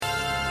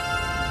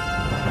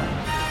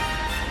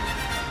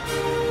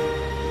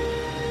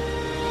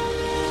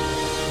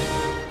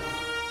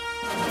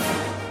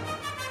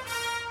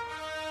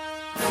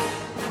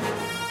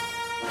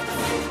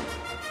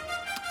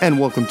And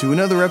welcome to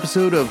another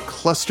episode of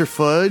Cluster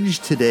Fudge.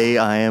 Today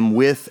I am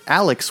with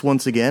Alex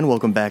once again.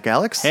 Welcome back,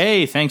 Alex.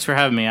 Hey, thanks for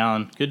having me,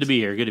 Alan. Good to be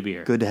here.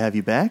 Good to have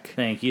you back.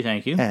 Thank you.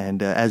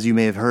 And as you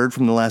may have heard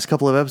from the last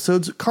couple of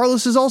episodes,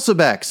 Carlos is also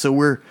back. So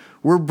we're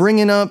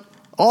bringing up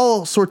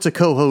all sorts of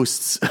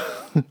co-hosts.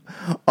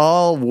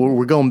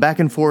 We're going back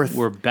and forth.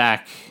 We're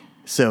back.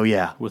 So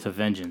yeah, with a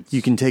vengeance.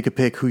 You can take a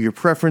pick who your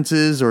preference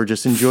is, or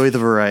just enjoy the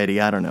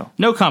variety. I don't know.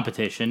 No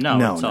competition.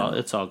 No.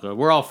 It's all good.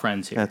 We're all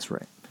friends here. That's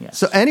right. Yes.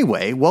 So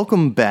anyway,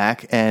 welcome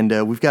back,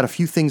 and we've got a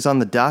few things on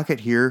the docket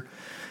here.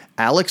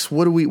 Alex,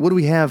 what do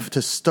we have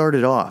to start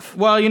it off?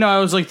 Well, I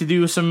always like to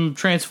do some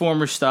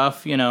Transformer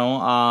stuff,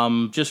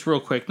 just real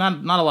quick. Not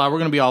a lot. We're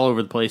going to be all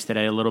over the place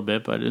today a little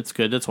bit, but it's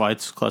good. That's why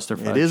it's Cluster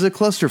Fudge. It is a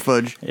Cluster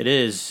Fudge. It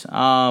is.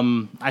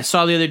 I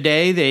saw the other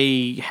day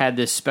they had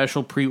this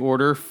special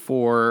pre-order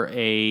for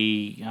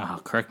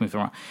correct me if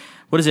I'm wrong.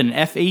 What is it, an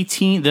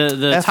F-18?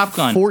 The Top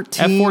Gun.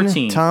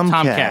 F-14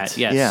 Tomcat.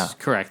 Yes, yeah.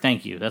 Correct.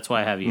 Thank you. That's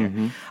why I have you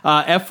here.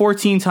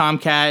 F-14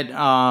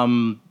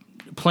 Tomcat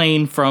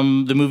plane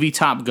from the movie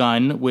Top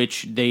Gun,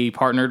 which they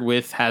partnered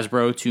with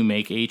Hasbro to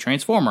make a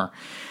Transformer.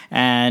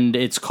 And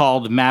it's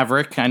called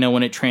Maverick. I know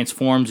when it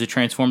transforms. It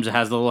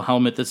has the little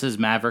helmet that says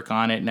Maverick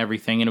on it and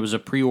everything. And it was a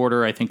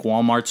pre-order, I think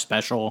Walmart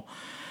special.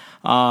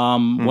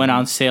 Went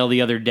on sale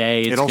the other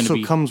day. It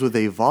also comes with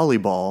a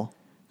volleyball.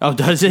 Oh,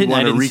 does it?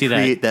 I didn't see that.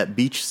 Recreate that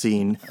beach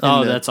scene.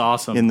 That's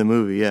awesome in the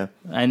movie. Yeah,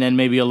 and then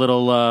maybe a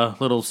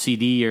little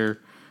CD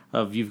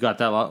of You've Got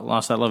That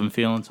Lost That Love and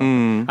Feeling.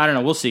 I don't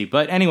know. We'll see.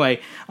 But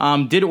anyway,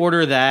 did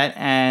order that,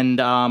 and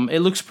it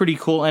looks pretty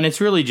cool. And it's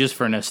really just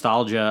for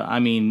nostalgia. I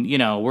mean,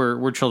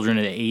 we're children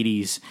of the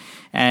 '80s,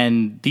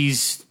 and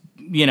these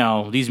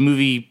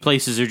movie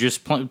places are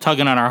just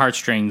tugging on our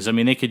heartstrings. I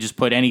mean, they could just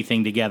put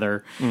anything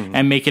together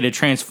and make it a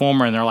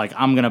Transformer, and they're like,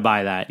 I'm going to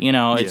buy that.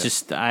 It's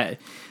just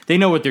they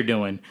know what they're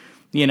doing.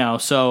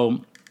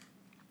 So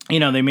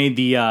they made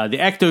the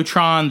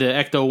Ectotron, the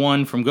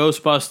Ecto-1 from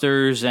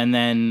Ghostbusters, and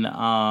then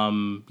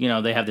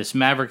they have this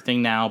Maverick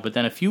thing now. But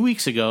then a few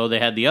weeks ago, they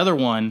had the other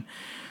one,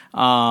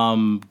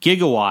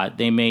 Gigawatt.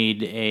 They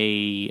made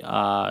a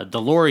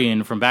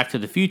DeLorean from Back to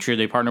the Future.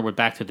 They partnered with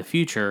Back to the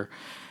Future.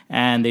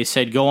 And they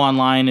said, go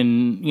online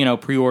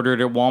and, pre-order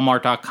it at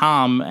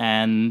Walmart.com.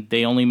 And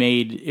they only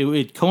made,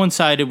 it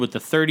coincided with the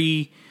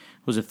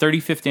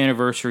 35th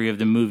anniversary of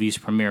the movie's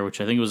premiere, which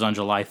I think was on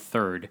July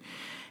 3rd.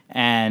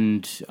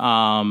 And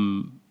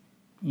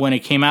when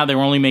it came out, they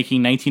were only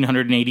making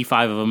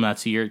 1,985 of them.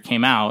 That's the year it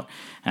came out.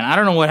 And I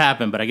don't know what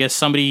happened, but I guess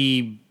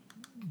somebody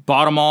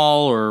bought them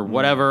all or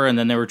whatever, and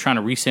then they were trying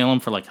to resale them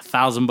for like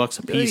 $1,000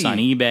 a piece on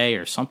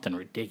eBay or something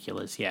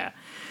ridiculous. Yeah.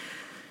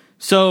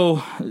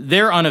 So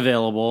they're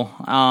unavailable,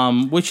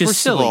 which is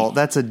silly. First of all,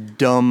 that's a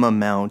dumb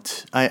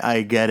amount.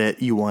 I get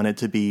it. You want it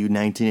to be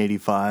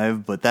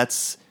 1985, but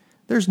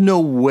there's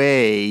no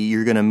way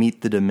you're going to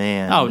meet the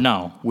demand. Oh,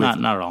 no. Not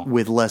at all.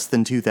 With less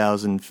than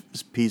 2,000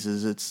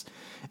 pieces.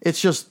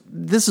 It's just,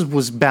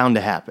 was bound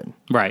to happen.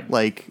 Right.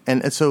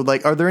 So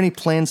are there any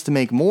plans to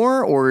make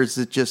more, or is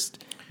it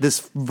just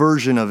this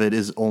version of it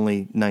is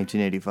only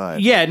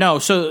 1985? Yeah, no.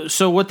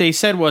 So what they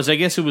said was, I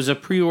guess it was a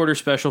pre-order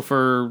special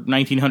for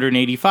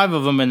 1,985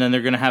 of them, and then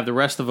they're going to have the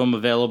rest of them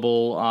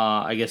available,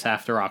 I guess,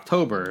 after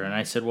October. And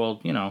I said, well,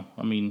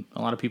 a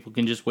lot of people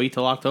can just wait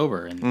till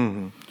October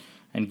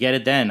and get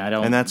it then.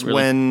 And that's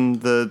when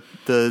the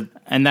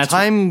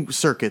time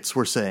circuits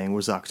were saying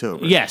was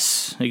October.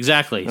 Yes,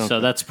 exactly. Okay. So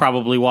that's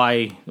probably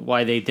why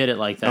they did it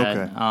like that.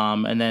 Okay.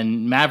 And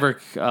then Maverick,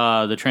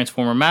 the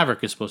Transformer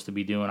Maverick, is supposed to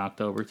be due in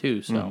October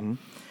too. So,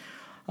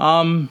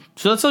 so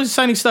that's all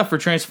exciting stuff for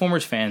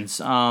Transformers fans.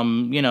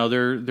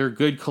 They're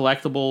good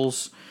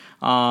collectibles.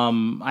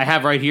 I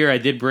have right here. I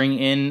did bring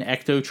in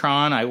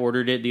Ectotron. I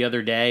ordered it the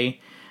other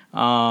day.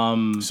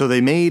 So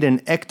they made an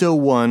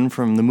Ecto-1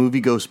 from the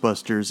movie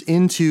Ghostbusters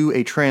into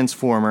a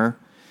Transformer.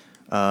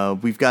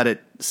 We've got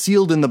it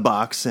sealed in the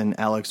box, and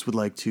Alex would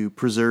like to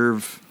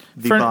preserve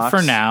the box.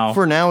 For now.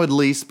 For now, at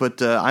least,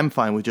 but I'm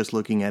fine with just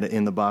looking at it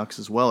in the box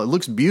as well. It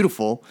looks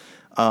beautiful.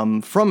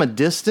 From a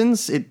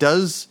distance, it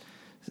does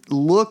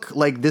look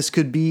like this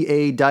could be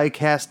a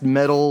die-cast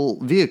metal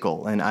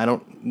vehicle, and I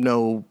don't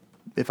know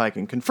if I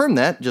can confirm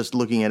that just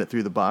looking at it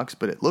through the box,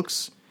 but it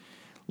looks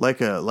like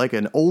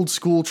an old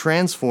school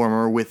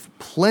Transformer with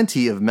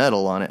plenty of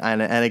metal on it.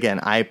 And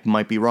again, I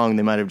might be wrong.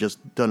 They might have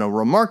just done a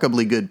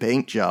remarkably good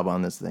paint job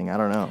on this thing. I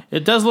don't know.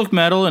 It does look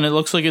metal, and it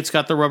looks like it's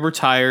got the rubber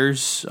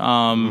tires.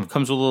 Comes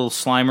with a little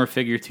Slimer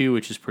figure too,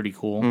 which is pretty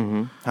cool.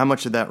 Mm-hmm. How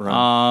much did that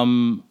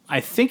run? I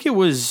think it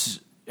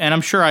was, and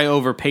I'm sure I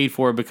overpaid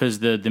for it because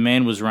the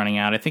demand was running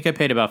out. I think I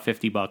paid about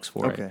 $50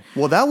 for it. Okay.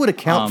 Well, that would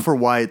account for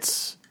why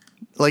it's.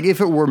 Like,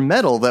 if it were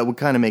metal, that would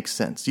kind of make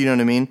sense. You know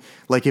what I mean?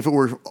 Like, if it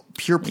were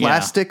pure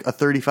plastic, a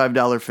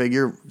 $35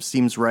 figure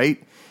seems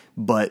right.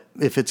 But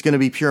if it's going to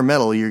be pure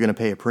metal, you're going to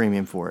pay a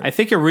premium for it. I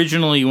think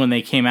originally when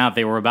they came out,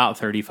 they were about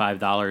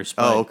 $35.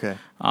 But, okay.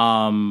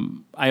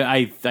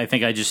 I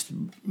think I just,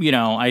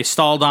 I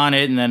stalled on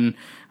it, and then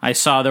I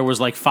saw there was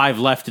like 5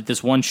 left at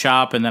this one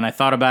shop, and then I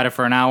thought about it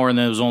for an hour, and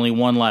there was only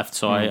 1 left,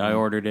 so I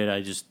ordered it.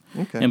 I just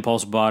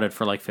impulse bought it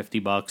for like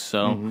 $50,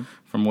 so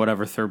from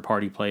whatever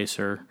third-party place.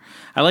 Or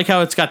I like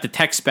how it's got the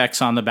tech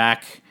specs on the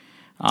back,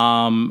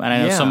 and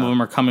I know some of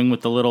them are coming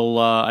with the little.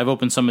 I've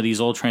opened some of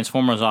these old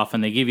Transformers off,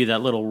 and they give you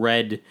that little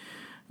red.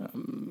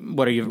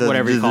 Whatever you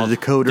call it, the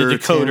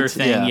decoder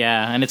thing,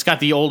 and it's got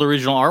the old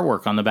original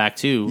artwork on the back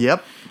too.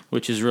 Yep,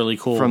 which is really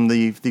cool. From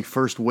the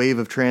first wave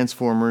of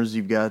Transformers,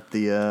 you've got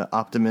the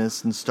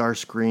Optimus and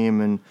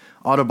Starscream and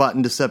Autobot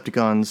and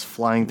Decepticons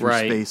flying through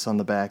space on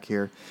the back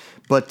here.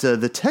 But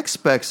the tech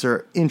specs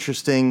are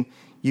interesting.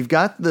 You've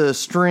got the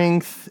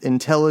strength,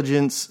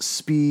 intelligence,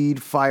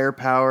 speed,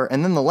 firepower,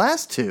 and then the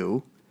last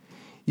 2,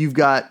 you've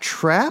got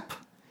Trap.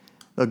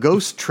 A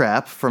ghost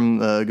trap from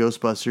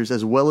Ghostbusters,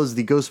 as well as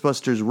the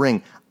Ghostbusters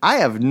ring. I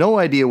have no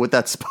idea what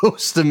that's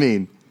supposed to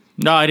mean.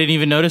 No, I didn't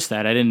even notice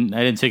that. I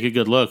didn't take a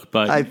good look,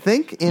 but I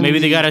think maybe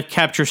they got to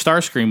capture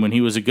Starscream when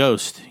he was a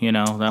ghost. That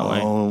way.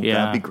 Oh,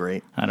 that'd be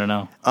great. I don't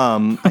know.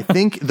 I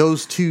think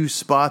those 2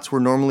 spots were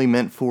normally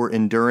meant for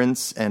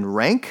endurance and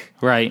rank,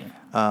 right?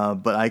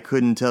 But I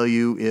couldn't tell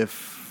you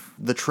if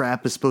the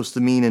trap is supposed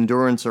to mean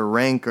endurance or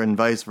rank, and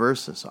vice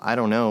versa. So I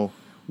don't know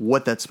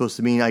what that's supposed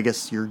to mean. I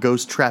guess your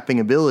ghost trapping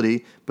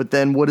ability, but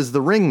then what does the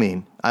ring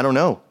mean? I don't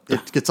know.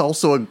 It's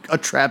also a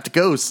trapped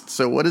ghost,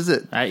 so what is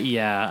it?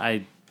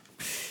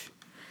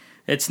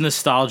 It's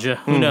nostalgia.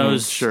 Who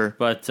knows? Sure.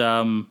 But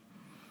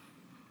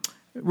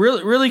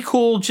really, really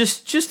cool.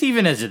 Just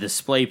even as a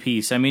display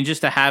piece. I mean, just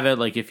to have it,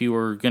 like if you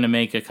were going to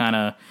make a kind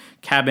of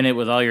cabinet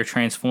with all your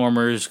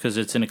Transformers, because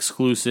it's an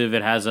exclusive.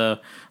 It has a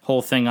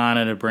whole thing on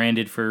it,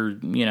 branded for,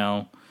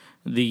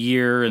 the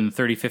year and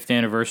 35th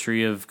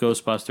anniversary of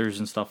Ghostbusters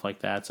and stuff like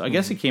that. So I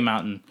guess it came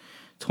out in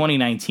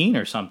 2019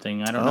 or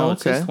something. I don't know.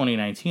 It says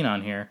 2019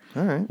 on here,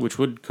 which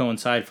would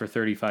coincide for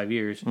 35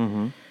 years.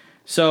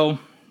 So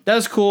that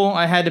was cool.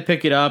 I had to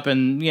pick it up,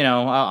 and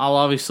I'll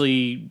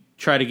obviously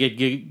try to get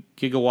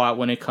Gigawatt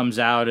when it comes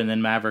out, and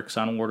then Maverick's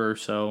on order.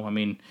 So I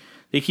mean,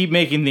 they keep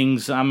making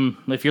things.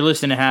 If you're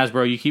listening to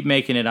Hasbro, you keep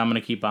making it. I'm going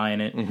to keep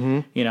buying it.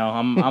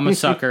 I'm a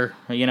sucker.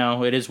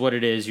 It is what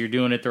it is. You're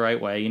doing it the right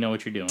way. You know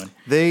what you're doing.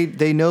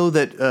 They know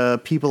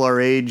that people our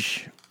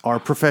age are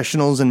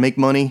professionals and make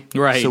money.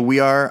 Right. So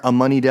we are a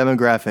money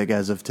demographic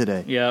as of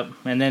today. Yep.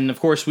 And then of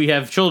course we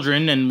have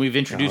children, and we've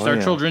introduced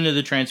our children to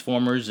the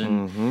Transformers,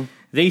 and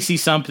they see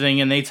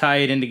something and they tie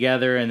it in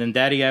together, and then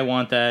Daddy, I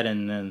want that,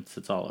 and then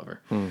it's all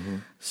over.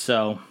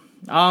 So,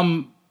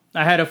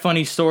 I had a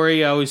funny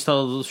story. I always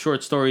tell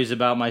short stories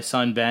about my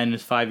son, Ben,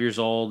 who's 5 years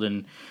old,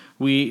 and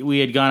we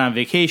had gone on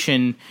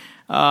vacation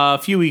a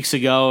few weeks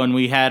ago, and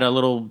we had a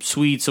little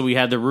suite, so we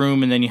had the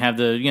room, and then you have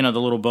the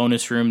the little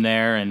bonus room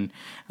there, and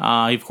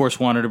he, of course,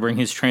 wanted to bring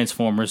his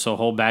Transformers, so a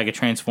whole bag of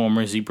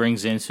Transformers he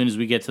brings in. As soon as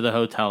we get to the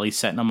hotel, he's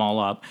setting them all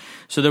up.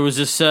 So there was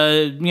this,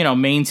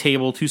 main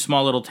table, 2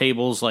 small little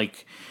tables,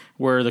 like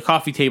where the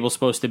coffee table's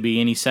supposed to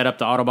be, and he set up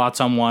the Autobots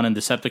on one and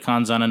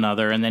Decepticons on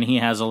another, and then he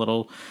has a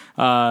little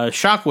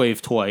Shockwave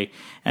toy.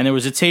 And there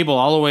was a table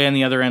all the way on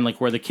the other end, like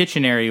where the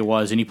kitchen area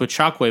was, and he put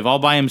Shockwave all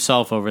by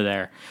himself over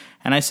there.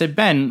 And I said,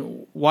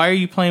 Ben, why are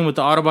you playing with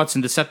the Autobots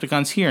and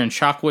Decepticons here and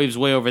Shockwave's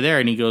way over there?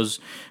 And he goes,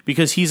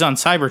 because he's on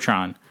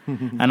Cybertron.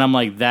 And I'm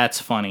like,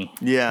 that's funny.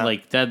 Yeah.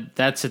 Like,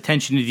 that's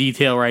attention to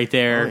detail right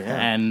there. Oh,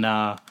 yeah. And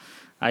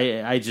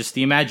I just,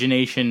 the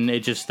imagination,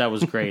 that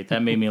was great.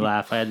 That made me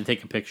laugh. I had to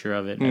take a picture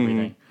of it and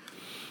everything.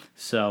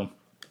 So,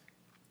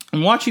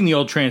 I'm watching the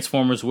old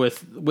Transformers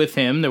with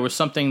him. There was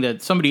something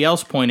that somebody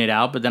else pointed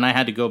out, but then I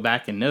had to go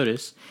back and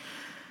notice.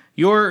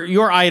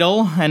 Your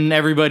idol and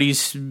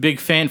everybody's big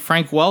fan,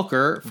 Frank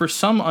Welker, for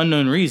some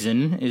unknown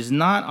reason, is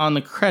not on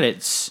the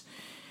credits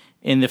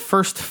in the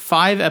first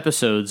 5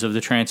 episodes of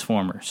the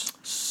Transformers.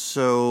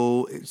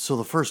 So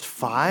the first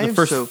 5? The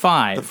first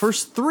 5. The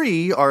first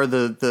 3 are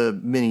the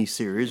mini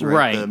series,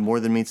 right? The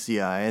More Than Meets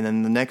the Eye, and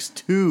then the next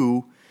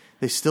 2,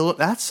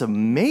 that's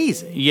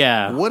amazing.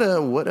 Yeah. What a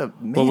man.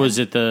 What was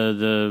it?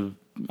 The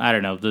I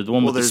don't know, the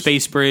one with the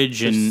space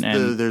bridge and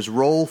there's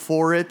Roll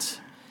for It.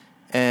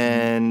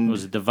 And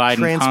was it Divide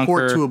and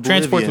Conquer?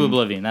 Transport to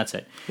Oblivion, that's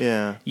it.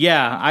 Yeah.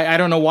 Yeah, I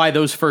don't know why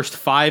those first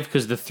 5,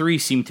 because the 3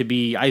 seem to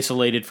be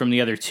isolated from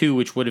the other 2,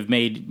 which would have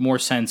made more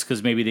sense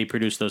because maybe they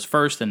produced those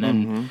first and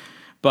then...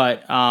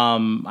 But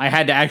I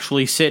had to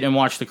actually sit and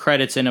watch the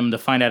credits in them to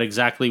find out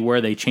exactly where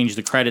they changed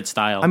the credit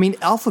style. I mean,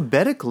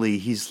 alphabetically,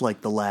 he's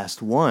like the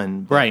last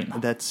one. Right.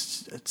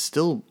 It's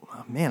still...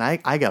 Man,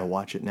 I got to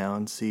watch it now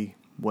and see...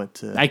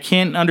 I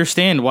can't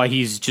understand why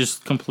he's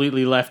just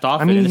completely left off.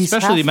 I mean,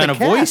 especially the amount of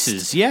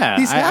voices. Yeah,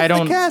 he's half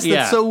the cast. Yeah,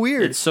 that's so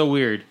weird. It's so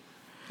weird.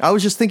 I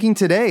was just thinking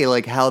today,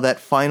 like how that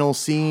final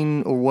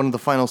scene, or one of the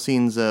final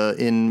scenes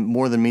in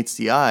More Than Meets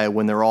the Eye,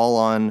 when they're all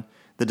on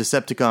the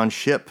Decepticon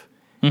ship,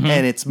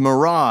 and it's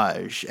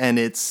Mirage, and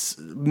it's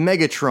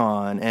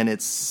Megatron, and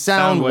it's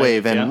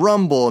Soundwave, and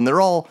Rumble, and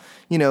they're all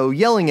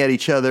yelling at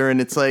each other,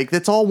 and it's like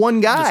that's all one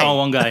guy. It's all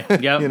one guy.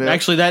 Yeah,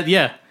 actually,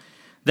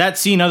 that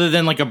scene, other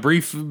than like a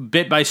brief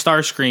bit by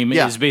Starscream,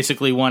 is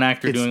basically one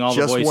actor doing all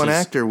the voices. Just one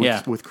actor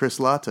with Chris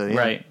Latta. Yeah.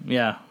 Right.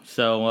 Yeah.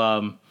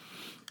 So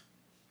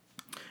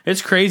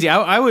it's crazy.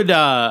 I would.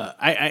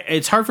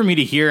 It's hard for me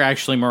to hear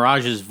actually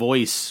Mirage's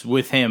voice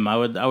with him. I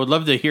would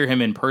love to hear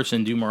him in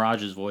person do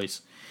Mirage's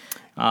voice.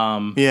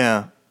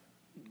 Yeah.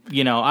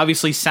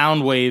 Obviously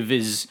Soundwave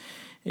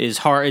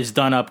is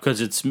done up because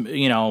it's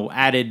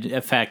added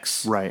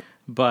effects. Right.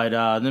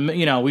 But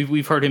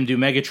we've heard him do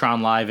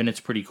Megatron live, and it's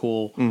pretty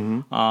cool.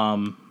 Mm-hmm.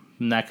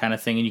 And that kind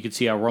of thing, and you can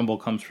see how Rumble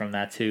comes from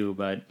that too.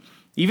 But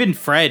even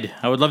Fred,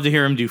 I would love to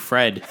hear him do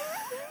Fred.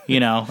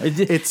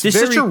 There's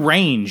such a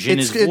range in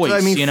his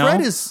voice.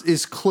 Fred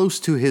is close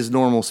to his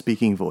normal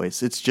speaking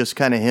voice. It's just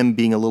kind of him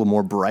being a little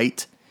more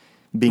bright,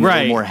 being a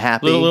little more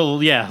happy, a little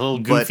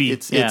goofy.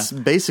 But it's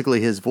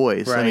basically his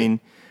voice. Right. I mean,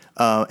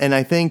 and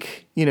I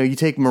think you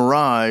take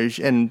Mirage,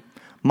 and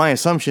my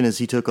assumption is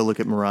he took a look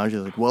at Mirage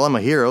and was like, well, I'm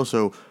a hero,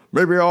 so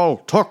maybe I'll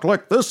talk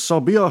like this.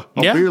 I'll be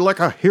like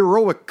a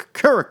heroic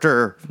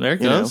character. There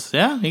it goes.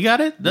 Yeah, you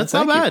got it. That's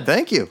not bad.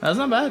 Thank you. That's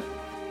not bad.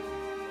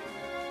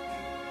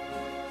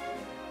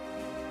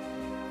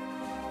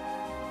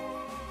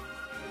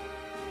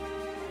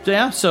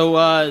 Yeah,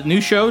 so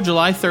new show,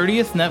 July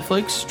 30th,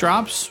 Netflix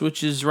drops,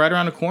 which is right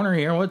around the corner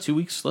here. Less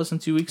than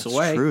 2 weeks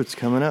away. It's true, it's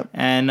coming up.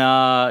 And,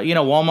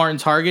 Walmart and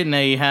Target, and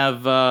they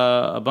have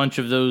a bunch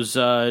of those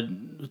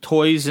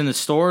toys in the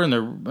store, and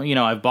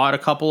they're, I've bought a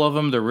couple of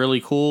them. They're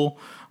really cool.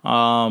 They're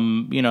a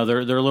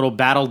little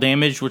battle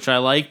damaged, which I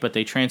like, but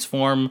they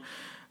transform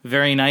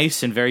very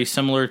nice and very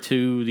similar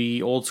to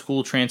the old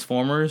school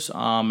Transformers.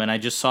 And I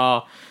just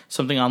saw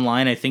something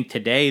online, I think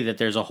today, that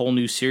there's a whole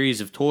new series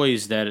of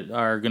toys that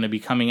are going to be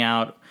coming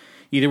out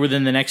either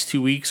within the next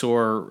 2 weeks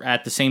or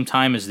at the same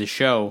time as the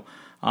show.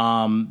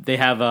 They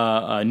have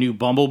a new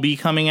Bumblebee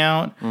coming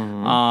out,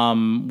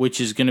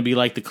 which is going to be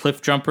like the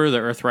Cliff Jumper, the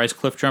Earthrise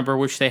Cliff Jumper,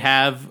 which they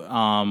have,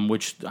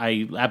 which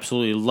I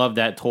absolutely love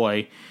that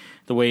toy,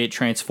 the way it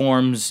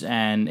transforms,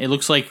 and it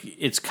looks like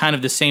it's kind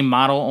of the same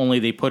model, only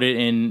they put it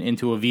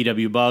into a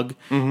VW Bug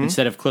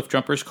instead of Cliff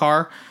Jumper's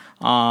car.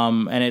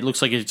 And it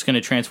looks like it's going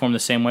to transform the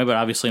same way, but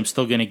obviously I'm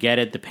still going to get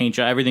it. The paint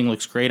job, everything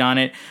looks great on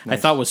it. Nice.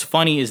 I thought was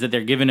funny is that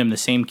they're giving him the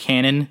same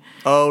cannon.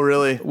 Oh,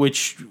 really?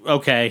 Which,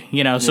 okay,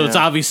 so it's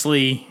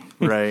obviously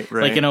right.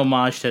 like an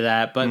homage to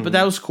that, but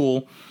that was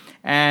cool.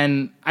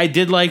 And I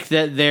did like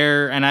that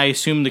and I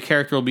assume the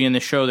character will be in the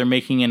show, they're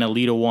making an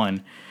Elita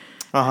 1.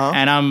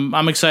 And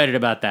I'm excited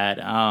about that.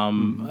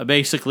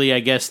 Basically,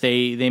 I guess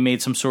they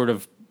made some sort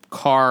of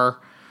car.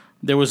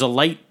 There was a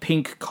light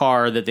pink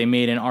car that they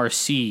made an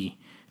RC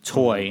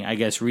toy, I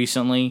guess,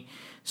 recently.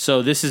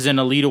 So this is an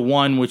Elita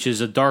 1, which is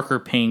a darker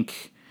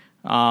pink.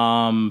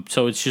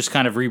 So it's just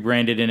kind of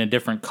rebranded in a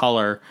different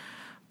color.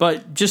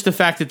 But just the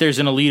fact that there's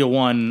an Elita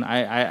 1,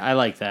 I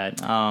like that.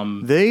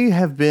 They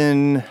have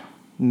been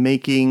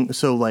making,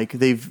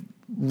 they've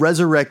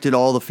resurrected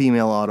all the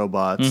female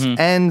Autobots,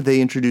 and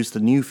they introduced a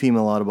new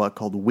female Autobot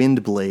called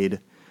Windblade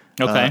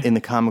in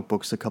the comic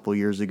books a couple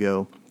years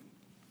ago.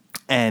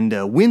 And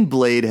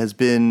Windblade has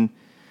been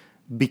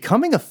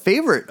becoming a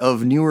favorite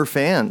of newer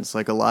fans.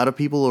 Like, a lot of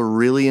people are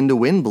really into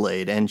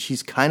Windblade, and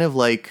she's kind of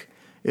like,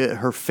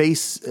 her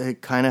face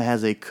kind of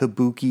has a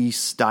kabuki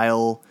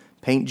style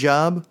paint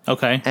job.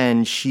 Okay.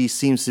 And she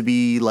seems to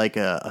be like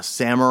a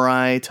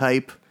samurai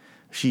type.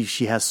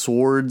 She has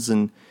swords,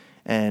 and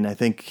I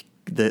think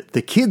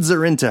the kids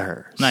are into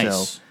her.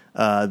 Nice.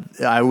 So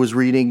I was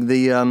reading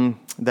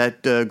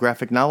that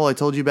graphic novel I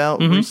told you about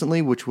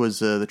recently, which was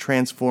the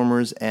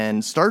Transformers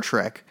and Star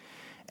Trek.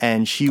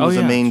 And she was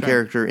a main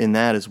character in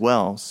that as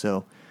well.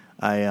 So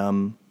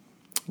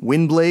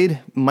Windblade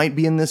might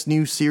be in this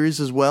new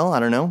series as well. I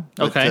don't know.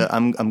 But, okay.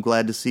 I'm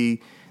glad to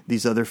see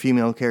these other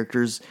female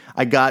characters.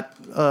 I got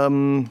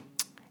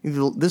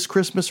either this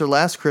Christmas or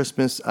last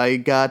Christmas, I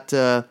got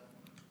a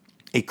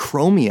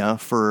Chromia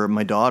for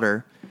my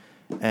daughter,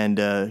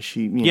 and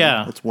she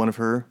that's one of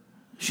her.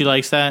 She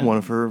likes that? One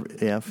of her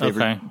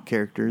favorite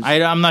characters.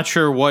 I'm not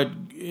sure what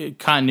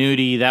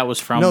continuity that was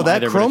from. No,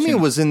 that Chromia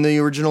was in the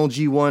original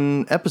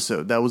G1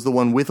 episode. That was the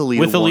one with Elita 1.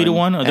 With Elita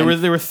 1? Oh,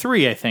 there were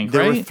three, I think, there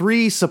right? There were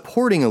three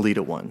supporting Elita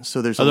 1.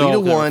 So there's Elita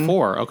 1. There were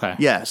four, okay.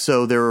 Yeah,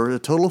 so there were a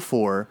total of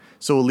four.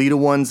 So Elita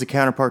 1's the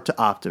counterpart to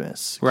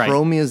Optimus. Right.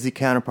 Chromia is the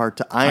counterpart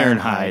to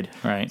Ironhide.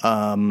 Right.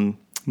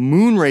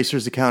 Moonracer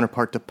is the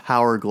counterpart to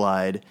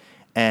Powerglide.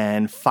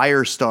 And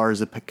Firestar is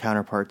the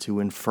counterpart to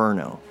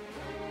Inferno.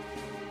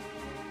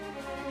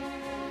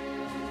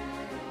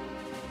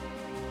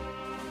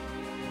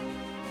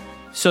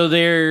 So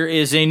there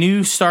is a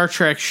new Star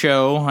Trek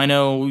show. I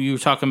know you were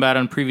talking about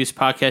on previous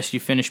podcasts. You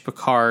finished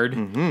Picard.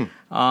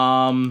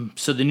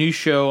 So the new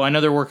show, I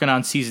know they're working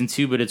on season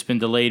 2, but it's been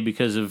delayed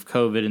because of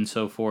COVID and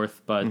so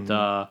forth.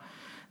 But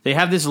they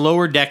have this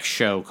Lower Decks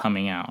show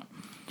coming out.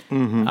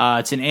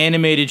 It's an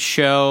animated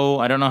show.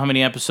 I don't know how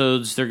many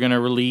episodes they're going to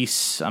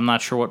release. I'm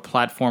not sure what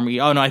platform.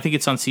 Oh, no, I think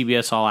it's on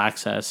CBS All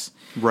Access.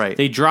 Right.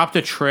 They dropped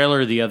a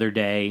trailer the other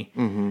day.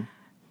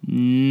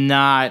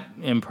 Not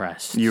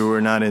impressed. You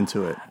were not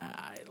into it.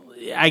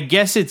 I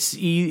guess it's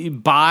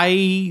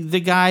by the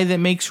guy that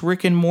makes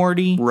Rick and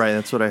Morty. Right,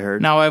 that's what I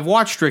heard. Now, I've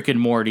watched Rick and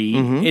Morty.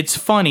 Mm-hmm. It's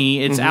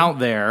funny. It's out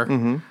there.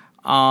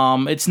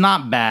 Mm-hmm. It's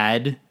not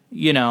bad.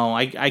 You know,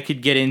 I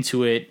could get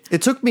into it.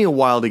 It took me a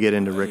while to get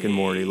into Rick and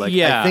Morty. Like,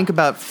 Yeah. I think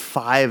about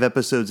 5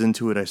 episodes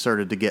into it, I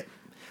started to get...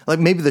 Like,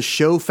 maybe the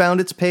show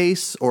found its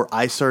pace, or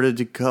I started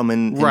to come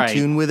in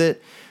tune with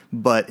it.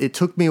 But it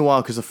took me a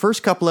while, because the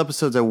first couple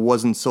episodes I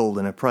wasn't sold,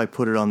 and I probably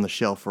put it on the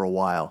shelf for a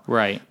while.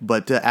 Right.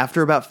 But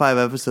after about 5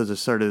 episodes, I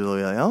started to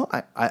be like, oh,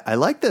 I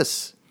like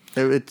this.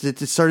 It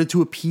started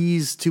to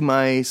appease to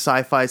my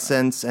sci-fi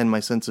sense and my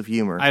sense of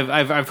humor.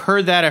 I've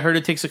heard that. I heard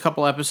it takes a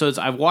couple episodes.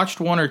 I've watched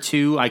 1 or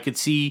 2. I could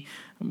see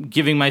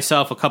giving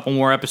myself a couple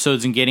more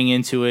episodes and getting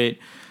into it.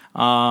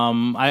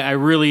 I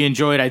really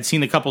enjoyed. I'd seen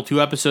the 2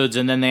 episodes,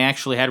 and then they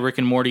actually had Rick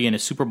and Morty in a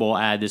Super Bowl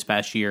ad this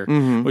past year,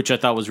 which I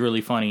thought was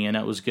really funny, and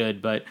that was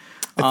good. But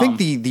I think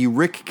the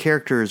Rick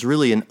character is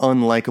really an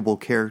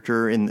unlikable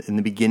character in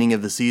the beginning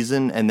of the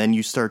season, and then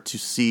you start to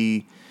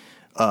see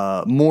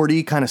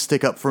Morty kind of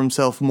stick up for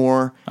himself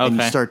more, and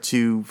you start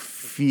to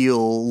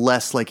feel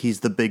less like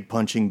he's the big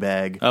punching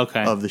bag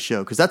of the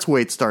show, because that's the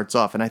way it starts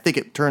off, and I think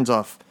it turns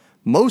off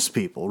most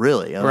people,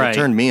 really. It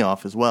turned me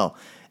off as well.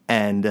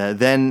 And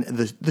then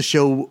the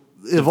show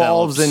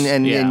evolves,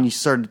 and you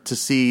start to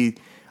see,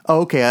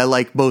 oh, okay, I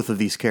like both of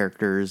these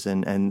characters,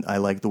 and I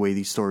like the way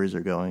these stories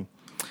are going.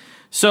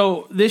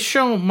 So this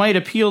show might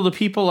appeal to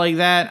people like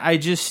that. I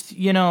just,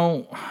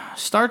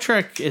 Star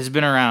Trek has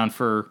been around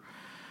for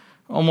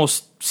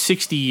almost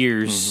 60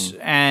 years,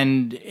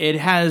 and it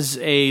has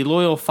a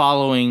loyal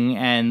following,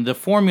 and the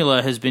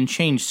formula has been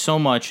changed so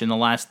much in the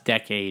last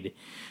decade.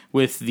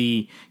 With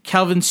the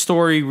Kelvin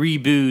Story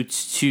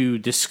reboots to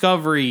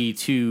Discovery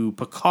to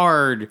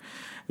Picard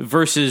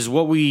versus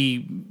what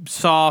we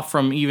saw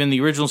from even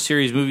the original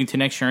series moving to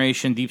Next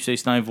Generation, Deep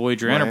Space Nine,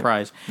 Voyager,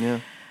 Enterprise. Yeah.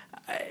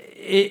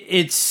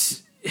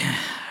 It's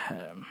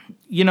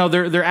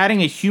they're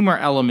adding a humor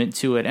element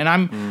to it, and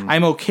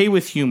I'm okay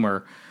with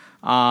humor.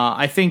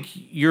 I think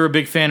you're a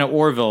big fan of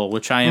Orville,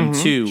 which I am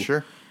too.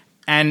 Sure.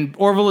 And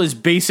Orville is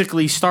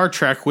basically Star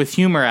Trek with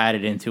humor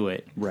added into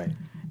it. Right.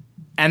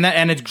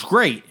 And it's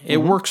great. It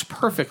works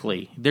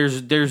perfectly.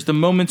 There's the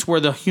moments where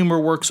the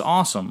humor works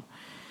awesome.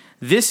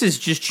 This is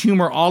just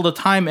humor all the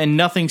time, and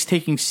nothing's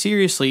taken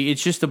seriously.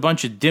 It's just a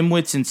bunch of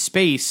dimwits in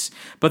space,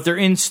 but they're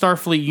in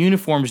Starfleet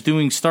uniforms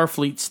doing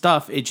Starfleet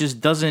stuff. It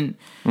just doesn't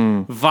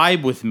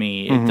vibe with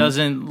me. It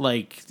doesn't,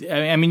 like...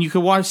 I mean, you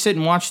could sit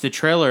and watch the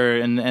trailer,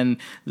 and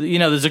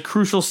there's a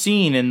crucial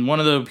scene, and one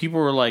of the people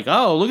were like,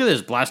 oh, look at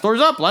this. Blast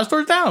doors up, blast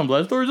doors down,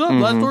 blast doors up,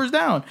 blast doors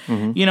down.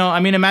 I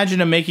mean, imagine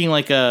them making,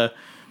 like, a...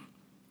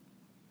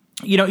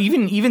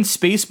 even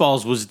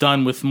Spaceballs was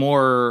done with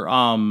more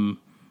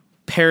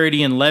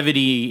parody and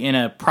levity in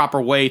a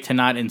proper way to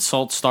not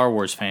insult Star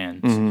Wars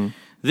fans.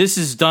 This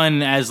is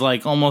done as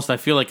like almost, I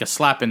feel like, a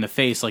slap in the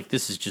face. Like,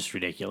 this is just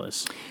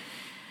ridiculous.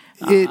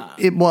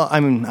 Well, I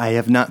mean, I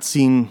have not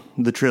seen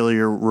the trailer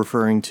you're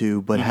referring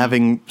to, but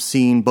having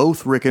seen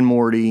both Rick and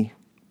Morty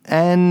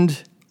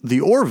and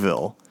the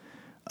Orville,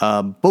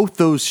 both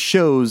those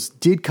shows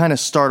did kind of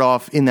start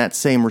off in that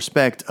same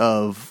respect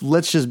of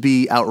let's just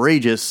be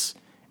outrageous.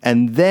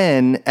 And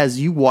then as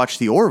you watch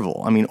the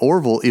Orville, I mean,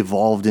 Orville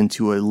evolved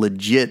into a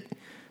legit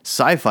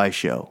sci-fi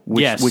show,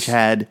 which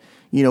had,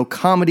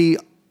 comedy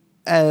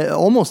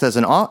almost as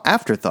an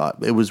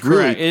afterthought. It was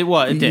really...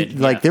 It did.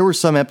 Like, there were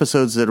some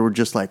episodes that were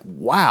just like,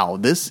 wow,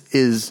 this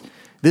is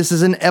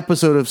an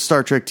episode of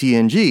Star Trek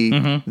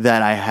TNG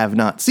that I have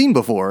not seen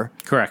before.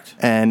 Correct.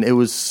 And it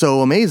was so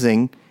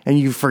amazing. And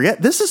you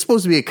forget, this is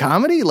supposed to be a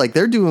comedy? Like,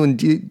 they're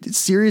doing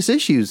serious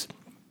issues.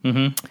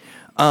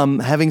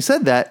 Having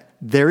said that,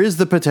 there is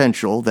the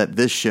potential that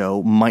this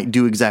show might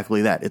do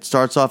exactly that. It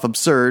starts off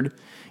absurd.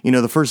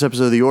 The first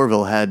episode of the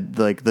Orville had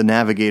like the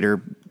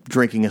navigator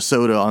drinking a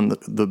soda on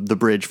the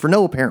bridge for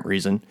no apparent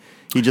reason.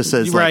 He just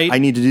says, like, I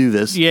need to do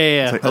this.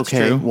 Yeah, like, that's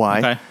okay, true. why?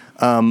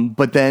 Okay.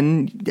 But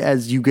then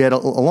as you get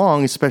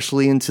along,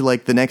 especially into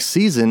like the next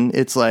season,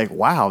 it's like,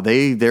 wow,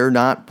 they're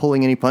not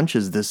pulling any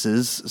punches. This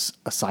is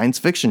a science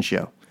fiction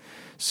show.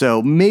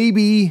 So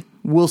maybe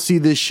we'll see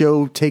this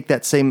show take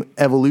that same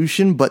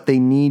evolution, but they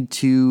need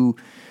to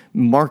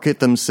market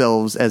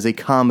themselves as a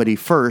comedy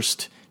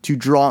first to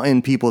draw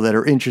in people that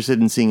are interested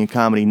in seeing a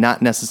comedy,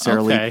 not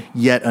necessarily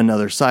yet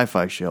another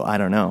sci-fi show. I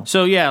don't know.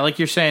 So yeah, like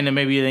you're saying, that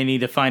maybe they need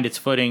to find its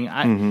footing.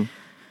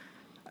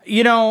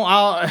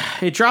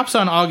 It drops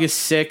on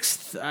August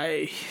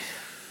 6th.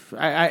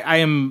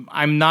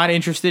 I'm not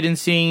interested in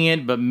seeing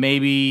it, but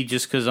maybe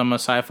just because I'm a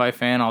sci-fi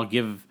fan, I'll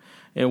give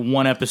it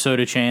one episode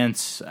a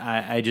chance.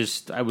 I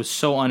was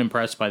so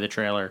unimpressed by the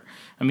trailer.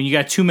 I mean, you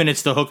got 2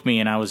 minutes to hook me,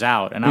 and I was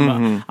out. And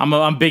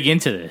I'm big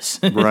into this,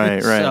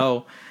 right?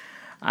 So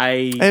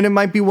and it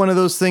might be one of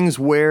those things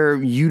where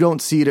you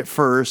don't see it at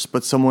first,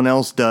 but someone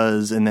else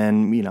does, and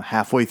then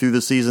halfway through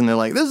the season they're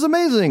like, "This is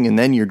amazing," and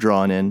then you're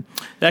drawn in.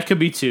 That could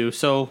be too.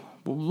 So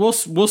we'll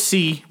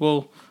see.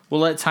 We'll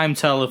let time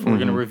tell if we're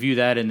going to review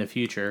that in the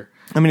future.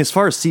 I mean, as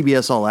far as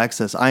CBS All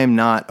Access, I am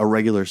not a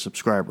regular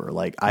subscriber.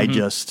 Like, I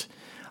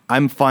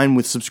I'm fine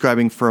with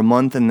subscribing for a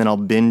month, and then I'll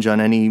binge on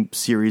any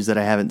series that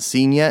I haven't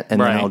seen yet, and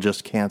then I'll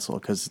just cancel,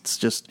 because it's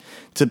just,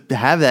 to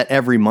have that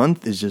every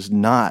month is just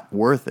not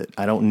worth it.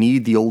 I don't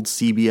need the old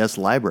CBS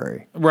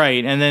library.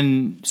 Right, and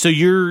then so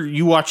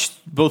you watched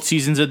both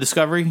seasons of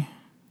Discovery?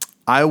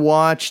 I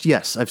watched,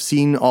 yes, I've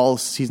seen all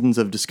seasons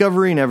of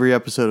Discovery and every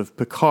episode of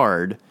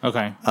Picard.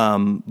 Okay.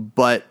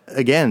 But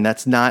again,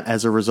 that's not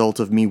as a result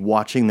of me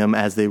watching them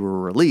as they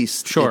were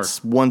released. Sure.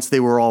 It's once they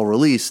were all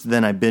released,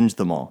 then I binged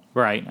them all.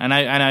 Right. And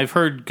I've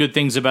heard good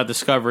things about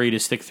Discovery to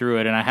stick through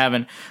it, and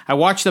I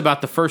watched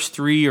about the first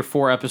 3 or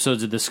 4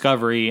 episodes of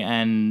Discovery,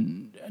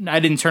 and I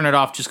didn't turn it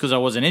off just because I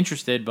wasn't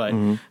interested, but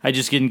I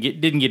just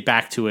didn't get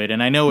back to it,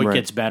 and I know it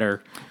gets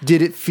better.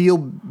 Did it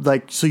feel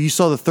like, so you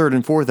saw the 3rd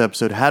and 4th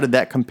episode, how did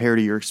that compare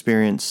to your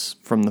experience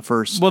from the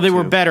first? Well, they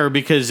were better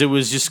because it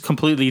was just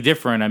completely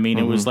different. I mean,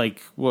 it was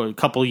like a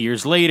couple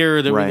years later.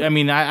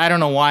 I don't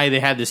know why they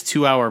had this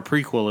 2-hour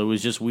prequel. It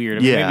was just weird.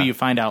 I mean, maybe you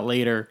find out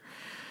later.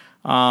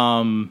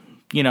 When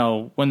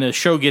the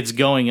show gets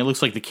going, it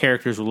looks like the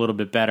characters were a little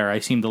bit better. I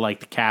seem to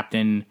like the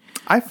captain.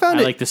 I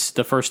like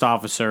the first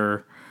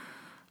officer.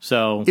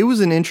 So it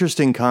was an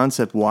interesting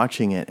concept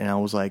watching it, and I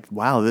was like,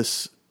 wow,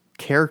 this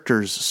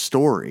character's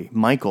story,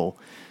 Michael,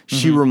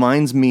 she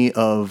reminds me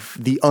of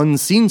the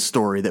unseen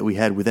story that we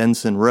had with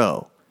Ensign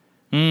Ro,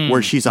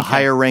 where she's a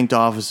higher ranked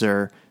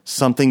officer,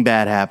 something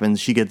bad happens,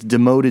 she gets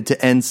demoted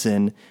to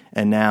ensign,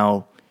 and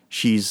now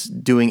she's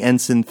doing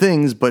ensign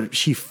things, but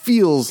she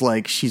feels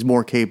like she's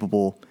more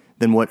capable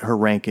than what her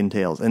rank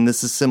entails. And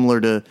this is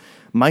similar to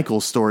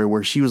Michael's story,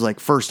 where she was like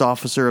first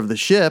officer of the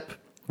ship.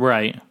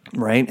 Right.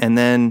 And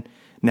then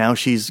now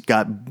she's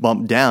got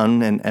bumped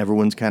down, and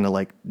everyone's kind of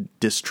like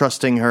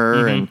distrusting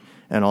her and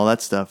all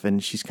that stuff.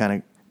 And she's kind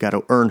of got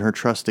to earn her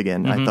trust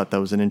again. I thought that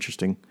was an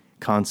interesting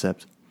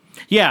concept.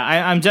 Yeah,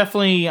 I'm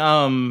definitely,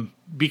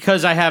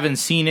 because I haven't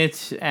seen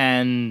it,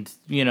 and,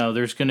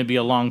 there's going to be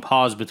a long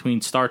pause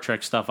between Star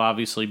Trek stuff,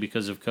 obviously,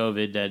 because of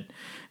COVID, that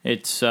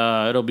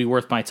it'll be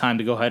worth my time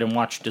to go ahead and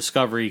watch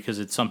Discovery, because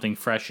it's something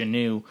fresh and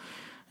new.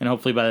 And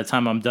hopefully by the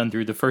time I'm done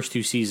through the first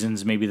 2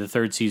 seasons, maybe the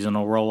 3rd season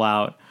will roll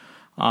out.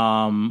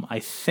 I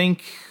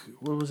think,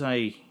 what was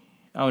I?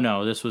 Oh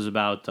no, this was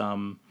about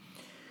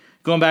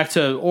going back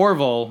to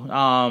Orville.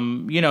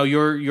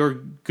 Your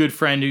good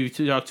friend who you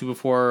talked to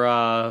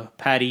before,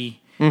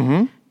 Patty,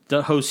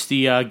 the hosts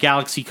the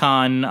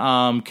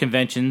GalaxyCon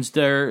conventions.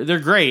 They're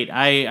great.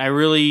 I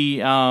really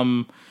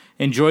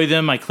enjoy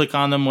them. I click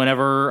on them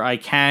whenever I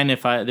can.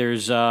 If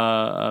there's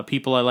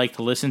people I like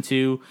to listen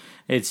to,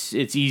 it's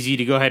easy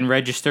to go ahead and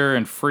register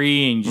and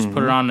free, and just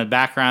put it on in the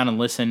background and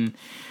listen.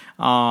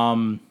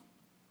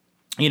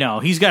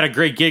 He's got a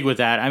great gig with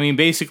that. I mean,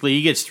 basically,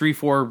 he gets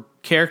 3-4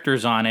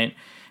 characters on it.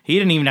 He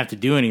didn't even have to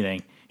do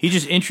anything. He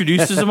just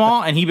introduces them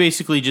all, and he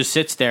basically just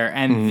sits there,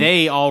 and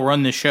they all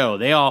run the show.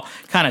 They all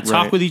kind of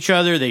talk with each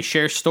other. They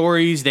share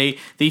stories. They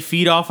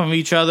feed off of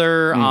each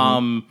other.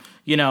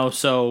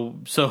 So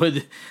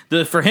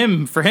for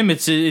him,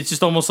 it's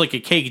just almost like a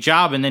cake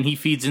job, and then he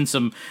feeds in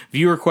some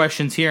viewer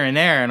questions here and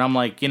there, and I'm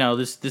like,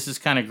 this is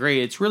kind of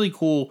great. It's really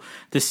cool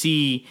to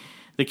see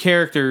the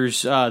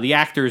characters, the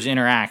actors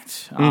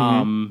interact.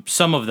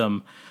 Some of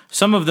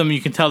them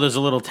you can tell there's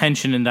a little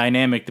tension and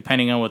dynamic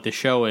depending on what the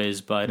show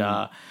is,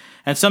 but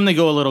and some they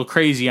go a little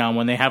crazy on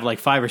when they have like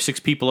 5 or 6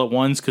 people at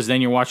once, because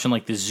then you're watching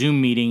like the Zoom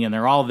meeting and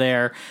they're all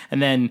there,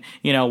 and then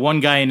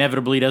one guy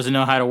inevitably doesn't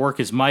know how to work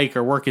his mic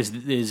or work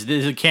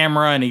his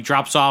camera, and he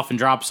drops off and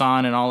drops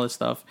on and all this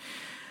stuff.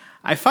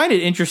 I find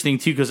it interesting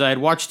too, because I had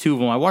watched 2 of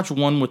them. I watched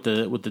one with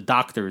the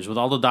doctors, with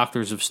all the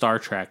doctors of Star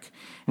Trek,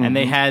 and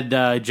they had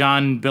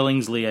John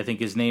Billingsley, I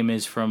think his name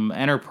is, from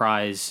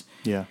Enterprise.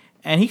 Yeah.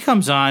 And he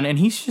comes on, and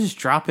he's just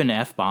dropping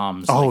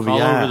F-bombs all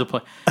over the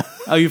place.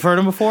 Oh, you've heard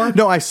him before?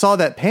 No, I saw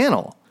that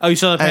panel. Oh, you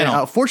saw that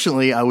panel?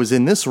 Fortunately, I was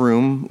in this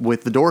room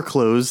with the door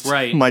closed.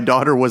 Right. My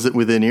daughter wasn't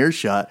within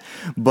earshot.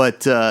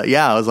 But,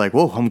 I was like,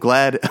 whoa, I'm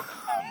glad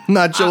I'm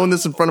not showing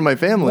this in front of my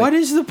family. What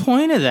is the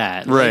point of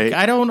that? Right. Like,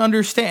 I don't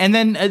understand.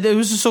 And then it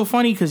was just so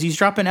funny, because he's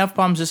dropping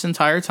F-bombs this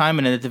entire time,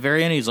 and then at the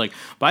very end, he's like,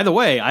 by the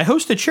way, I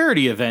host a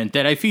charity event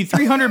that I feed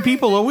 300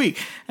 people a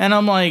week. And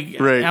I'm like,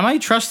 am I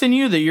trusting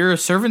you that you're a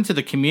servant to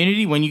the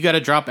community when you got to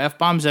drop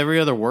F-bombs every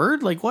other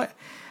word? Like, what?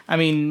 I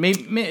mean,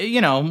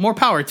 maybe, more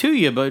power to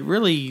you, but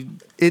really...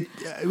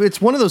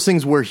 It's one of those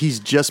things where he's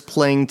just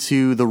playing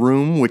to the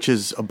room, which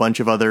is a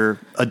bunch of other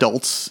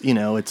adults.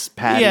 It's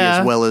Patty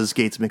as well as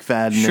Gates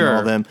McFadden and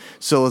all them.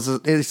 So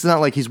it's not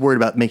like he's worried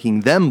about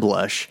making them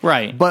blush.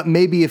 Right. But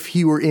maybe if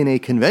he were in a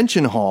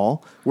convention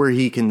hall where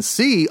he can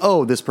see,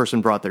 oh, this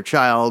person brought their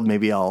child,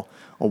 maybe I'll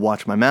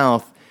watch my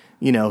mouth.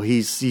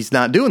 He's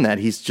not doing that.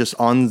 He's just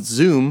on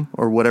Zoom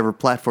or whatever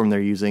platform they're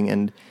using,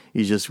 and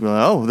he's just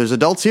going, oh, there's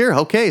adults here.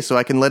 Okay, so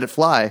I can let it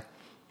fly.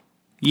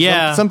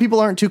 Yeah, some people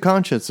aren't too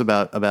conscious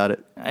about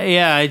it.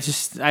 Yeah, I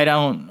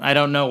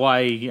don't know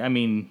why. I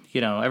mean,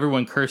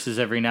 everyone curses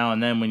every now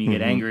and then when you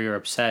get angry or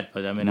upset,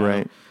 but I mean,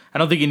 right. I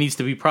don't think it needs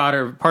to be part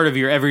of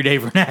your everyday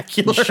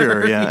vernacular.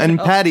 Sure, yeah. And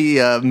Patty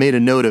made a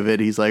note of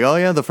it. He's like, "Oh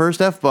yeah, the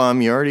first F-bomb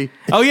you already."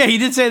 Oh yeah, he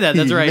did say that.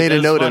 That's right. Made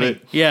a note funny. of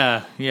it.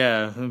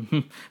 Yeah.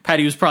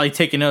 Patty was probably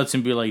taking notes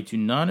and be like, "Do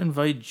not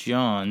invite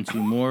John to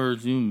more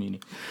Zoom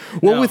meetings."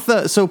 Well,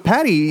 so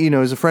Patty,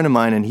 is a friend of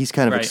mine, and he's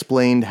kind of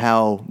explained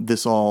how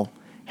this all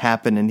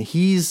happened, and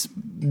he's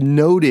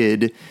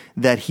noted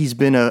that he's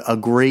been a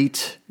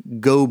great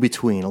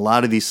go-between. A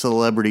lot of these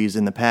celebrities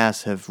in the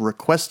past have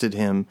requested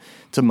him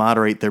to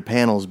moderate their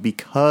panels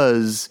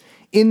because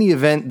in the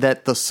event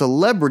that the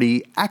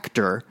celebrity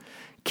actor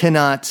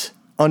cannot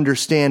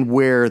understand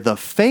where the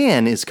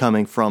fan is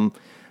coming from,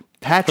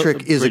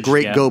 Patrick is a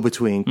great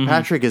go-between. Mm-hmm.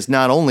 Patrick is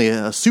not only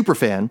a super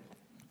fan,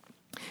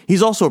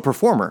 he's also a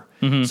performer.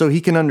 Mm-hmm. So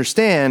he can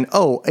understand,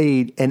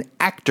 an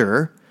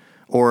actor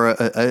or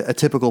a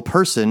typical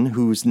person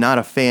who's not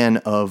a fan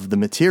of the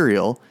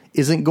material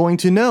isn't going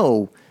to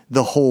know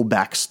the whole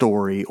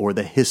backstory or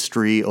the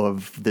history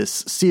of this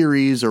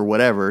series or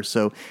whatever.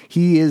 So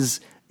he's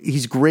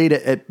great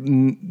at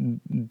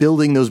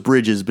building those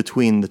bridges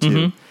between the two.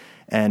 Mm-hmm.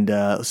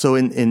 And so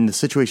in the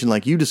situation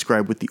like you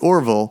described with the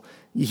Orville,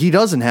 he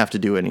doesn't have to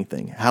do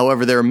anything.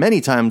 However, there are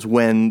many times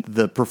when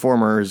the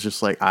performer is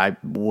just like,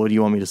 what do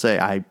you want me to say?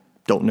 I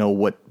don't know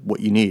what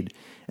you need.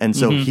 And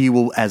so he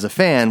will, as a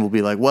fan, will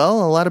be like,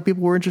 well, a lot of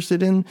people were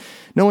interested in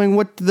knowing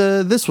what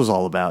this was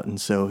all about. And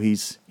so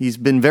he's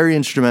been very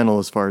instrumental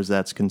as far as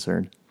that's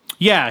concerned.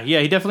 Yeah,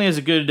 he definitely has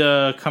a good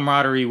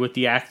camaraderie with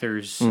the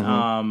actors.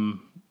 Mm-hmm.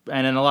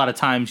 And then a lot of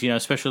times,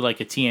 especially like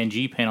a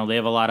TNG panel, they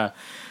have a lot of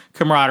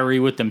camaraderie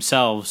with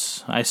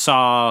themselves. I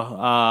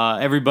saw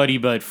everybody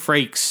but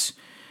Frakes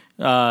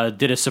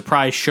did a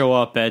surprise show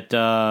up at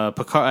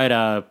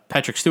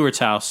Patrick Stewart's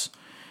house.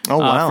 Oh,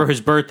 wow. For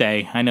his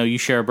birthday. I know you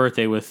share a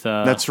birthday with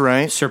that's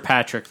right. Sir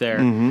Patrick there.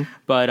 Mm-hmm.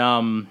 But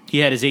he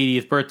had his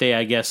 80th birthday,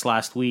 I guess,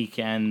 last week,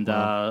 and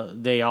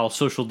they all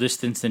social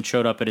distanced and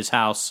showed up at his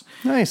house.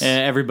 Nice.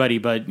 Everybody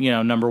but,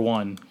 number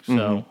one.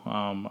 So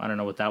I don't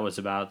know what that was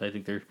about. I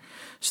think they're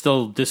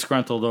still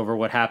disgruntled over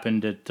what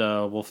happened at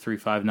Wolf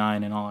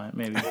 359 and all that,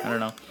 maybe. I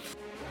don't know.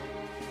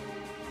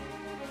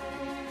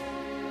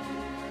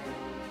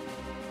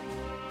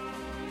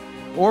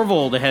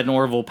 Orville, they had an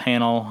Orville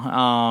panel,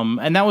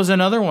 and that was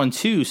another one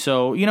too.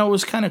 So it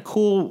was kind of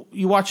cool.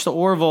 You watch the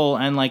Orville,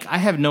 and I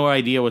have no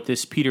idea what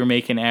this Peter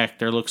Macon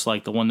actor looks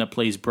like, the one that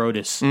plays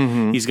Brodus.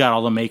 Mm-hmm. He's got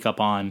all the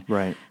makeup on,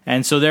 right?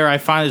 And so there, I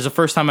find it's the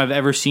first time I've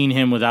ever seen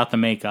him without the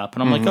makeup,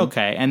 and I'm like,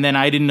 okay. And then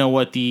I didn't know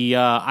what the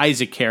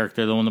Isaac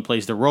character, the one that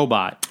plays the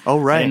robot,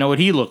 right? I didn't know what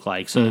he looked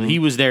like, so he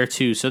was there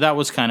too. So that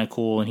was kind of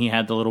cool, and he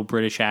had the little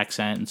British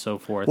accent and so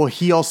forth. Well,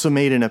 he also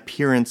made an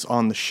appearance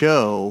on the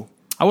show.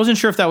 I wasn't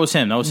sure if that was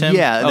him. That was him?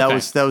 Yeah, that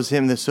was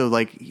him. So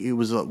it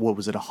was what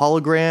was it, a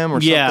hologram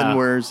or something?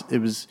 Where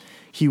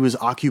he was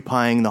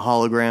occupying the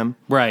hologram.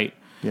 Right.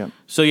 Yeah.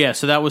 So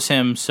that was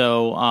him.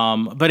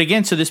 So but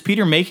again, so this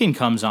Peter Macon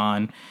comes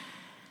on,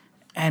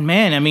 and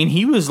man, I mean,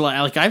 he was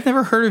like I've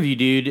never heard of you,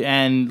 dude,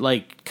 and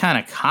kind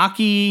of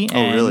cocky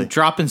and really?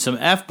 Dropping some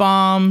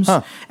F-bombs.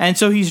 Huh. And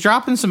so he's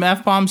dropping some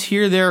F-bombs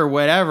here, there, or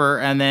whatever,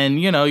 and then,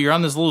 you're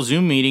on this little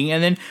Zoom meeting,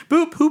 and then,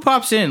 boop, who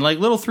pops in?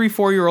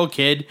 3-4-year-old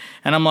kid,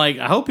 and I'm like,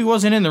 I hope he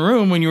wasn't in the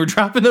room when you were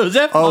dropping those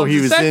F-bombs. Oh,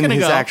 he was in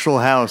his actual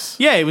house.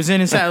 Yeah, he was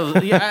in his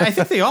house. Yeah, I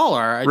think they all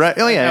are. Right?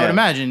 Oh, yeah. I would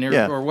imagine,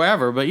 or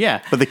whatever, but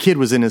yeah. But the kid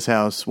was in his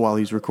house while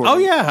he's recording. Oh,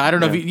 yeah, I don't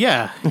know if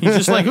he's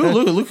just like, oh,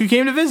 look who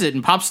came to visit,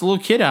 and pops the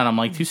little kid out. I'm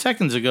like, 2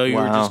 seconds ago, you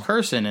were just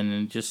cursing,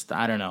 and just,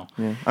 I don't know.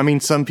 Yeah. I mean,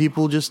 some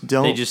people just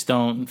don't. They just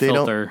don't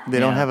filter. They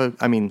don't have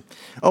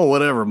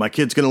whatever. My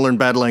kid's going to learn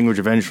bad language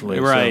eventually.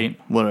 Right.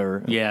 So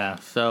whatever. Yeah.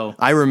 So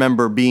I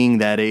remember being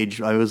that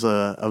age. I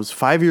was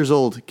 5 years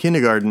old,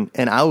 kindergarten,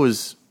 and I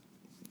was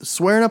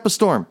swearing up a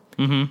storm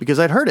because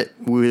I'd heard it.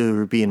 We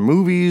would be in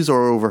movies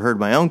or overheard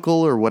my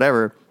uncle or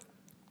whatever.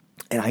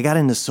 And I got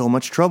into so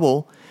much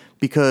trouble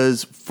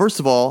because, first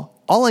of all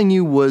I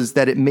knew was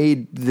that it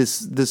made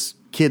this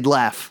kid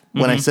laugh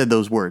when I said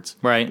those words.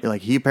 Right.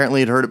 He apparently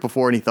had heard it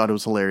before and he thought it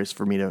was hilarious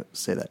for me to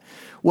say that.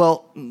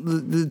 Well,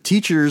 the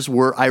teachers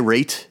were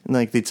irate, and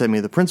they'd send me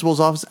to the principal's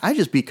office. I'd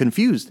just be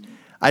confused.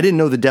 I didn't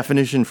know the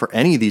definition for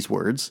any of these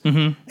words.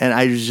 And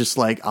I was just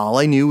all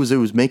I knew was it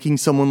was making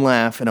someone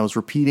laugh, and I was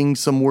repeating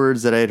some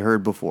words that I had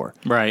heard before.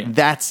 Right.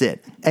 That's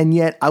it. And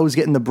yet I was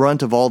getting the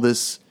brunt of all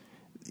this,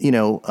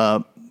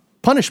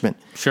 punishment.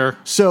 Sure.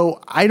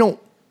 So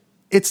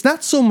it's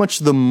not so much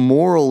the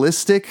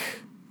moralistic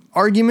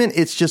argument.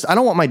 It's just, I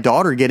don't want my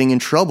daughter getting in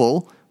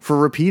trouble for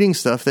repeating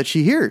stuff that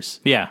she hears.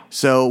 Yeah.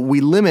 So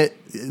we limit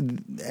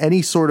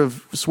any sort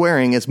of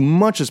swearing as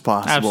much as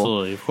possible.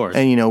 Absolutely, of course.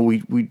 And,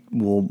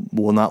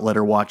 we'll not let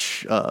her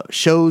watch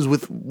shows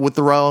with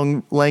the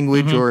wrong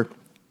language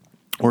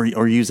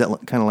or use that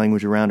kind of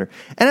language around her.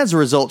 And as a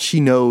result,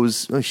 she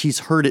knows, she's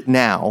heard it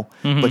now,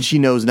 but she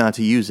knows not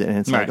to use it. And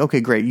it's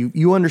okay, great.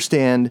 You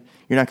understand.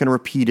 You're not going to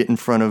repeat it in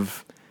front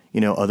of,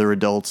 other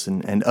adults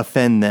and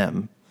offend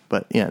them.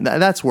 But yeah,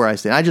 that's where I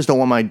stand. I just don't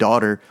want my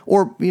daughter,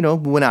 or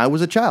when I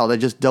was a child, I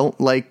just don't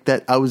like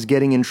that I was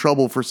getting in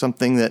trouble for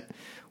something that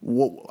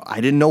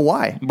I didn't know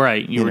why.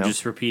 Right, you were know?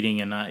 just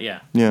repeating and Yeah.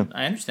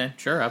 I understand.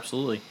 Sure,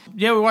 absolutely.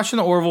 Yeah, we were watching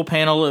the Orville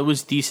panel. It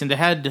was decent. They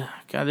had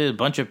a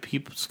bunch of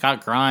people.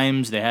 Scott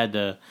Grimes.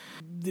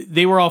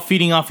 They were all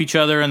feeding off each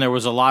other, and there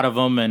was a lot of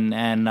them.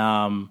 And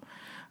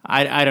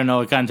I don't know.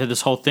 It got into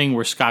this whole thing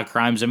where Scott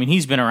Grimes. I mean,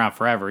 he's been around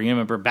forever. You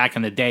remember back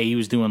in the day, he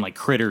was doing like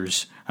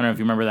Critters. I don't know if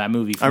you remember that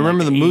movie. I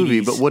remember the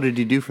movie, 80s. but what did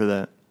he do for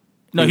that?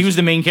 No, he was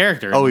the main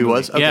character. Oh, he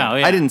was? Okay. Yeah,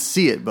 yeah. I didn't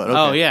see it, but okay.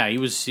 Oh, yeah. He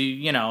was,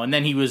 and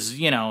then he was,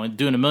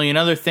 doing a million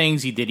other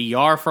things. He did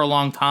ER for a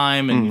long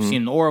time, and you've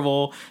seen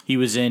Orville. He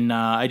was in,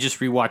 I just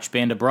rewatched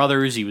Band of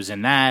Brothers. He was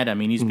in that. I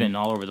mean, he's been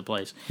all over the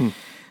place.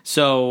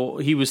 So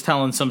he was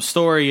telling some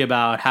story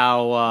about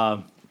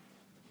how,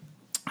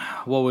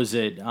 what was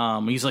it?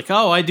 He's like,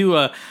 oh, I do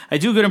a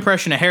good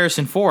impression of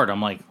Harrison Ford.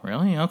 I'm like,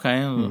 really?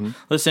 Okay.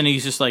 Listen,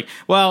 he's just like,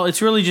 well,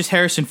 it's really just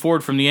Harrison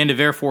Ford from the end of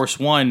Air Force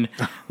One,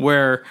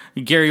 where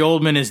Gary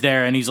Oldman is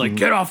there, and he's like,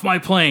 get off my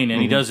plane,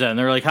 and he does that, and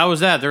they're like, how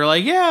was that? They're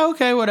like, yeah,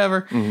 okay,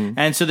 whatever.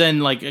 And so then,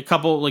 like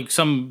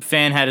some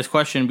fan had his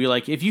question and be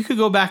like, if you could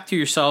go back to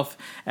yourself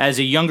as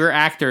a younger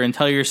actor and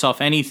tell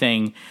yourself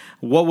anything,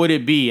 what would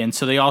it be? And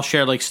so they all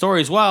shared like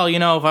stories. Well,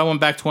 if I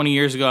went back 20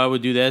 years ago, I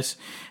would do this.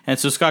 And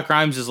so Scott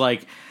Grimes is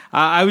like,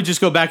 I would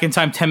just go back in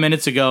time 10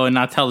 minutes ago and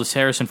not tell this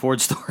Harrison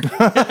Ford story.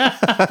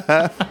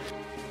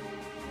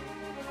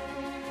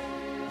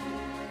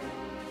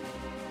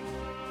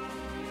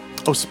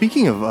 Oh,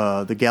 speaking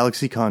of the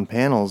GalaxyCon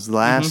panels,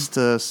 last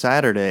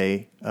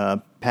Saturday,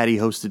 Patty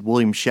hosted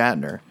William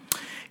Shatner.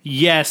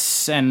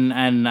 Yes, and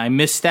I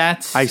missed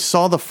that. I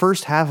saw the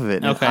first half of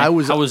it. Okay, how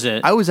was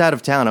it? I was out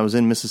of town. I was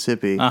in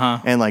Mississippi,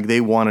 and like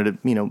they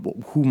wanted to,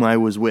 whom I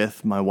was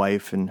with, my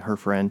wife and her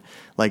friend.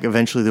 Like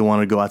eventually they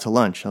wanted to go out to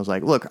lunch. I was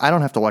like, look, I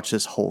don't have to watch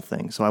this whole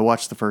thing, so I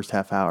watched the first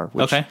half hour.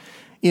 Which, okay,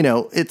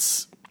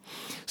 it's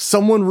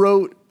someone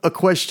wrote a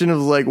question of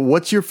like,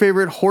 what's your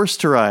favorite horse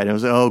to ride? And I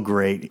was like, oh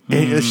great,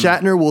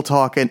 Shatner will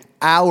talk in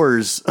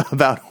hours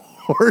about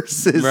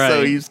horses, right.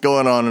 So he's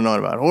going on and on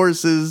about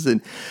horses.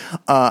 And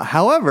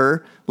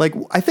however, like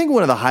I think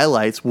one of the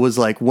highlights was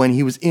like when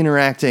he was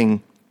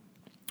interacting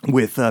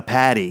with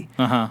Patty,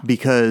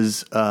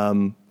 because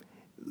what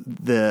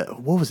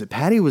was it?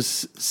 Patty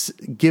was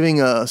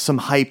giving some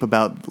hype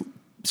about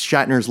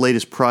Shatner's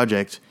latest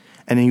project,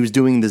 and he was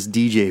doing this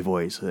DJ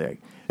voice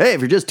like, hey, if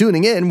you're just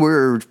tuning in,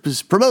 we're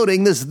just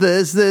promoting this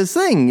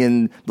thing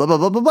and blah blah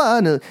blah blah blah,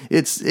 and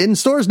it's in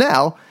stores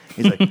now.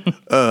 He's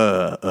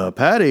like,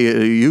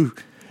 Patty,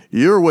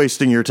 you're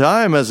wasting your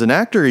time as an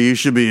actor. You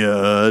should be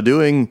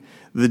doing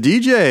the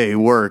DJ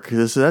work.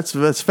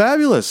 That's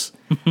fabulous.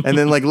 And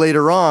then like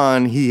later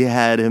on, he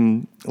had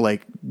him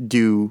like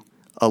do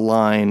a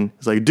line.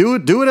 It's like do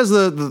it as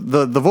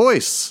the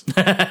voice,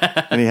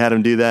 and he had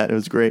him do that. It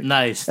was great.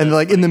 Nice. And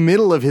like in the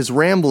middle of his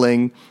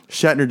rambling,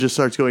 Shatner just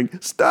starts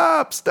going,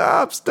 stop!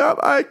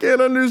 I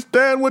can't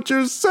understand what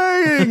you're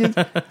saying.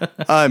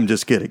 I'm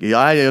just kidding.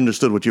 I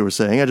understood what you were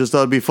saying. I just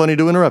thought it'd be funny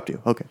to interrupt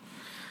you. Okay.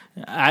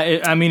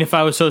 I mean, if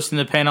I was hosting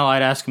the panel,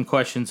 I'd ask him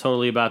questions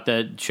totally about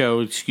that show.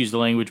 Excuse the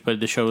language,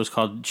 but the show was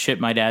called Shit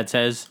My Dad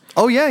Says.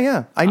 Oh,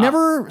 yeah. I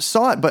never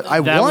saw it, but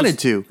I wanted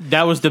to.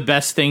 That was the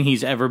best thing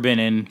he's ever been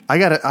in.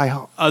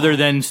 Other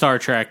than Star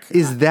Trek.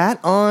 Is that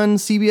on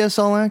CBS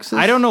All Access?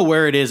 I don't know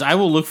where it is. I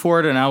will look for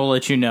it and I will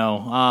let you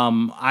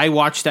know. I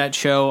watched that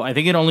show. I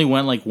think it only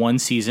went like one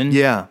season.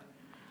 Yeah.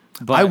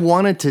 But I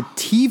wanted to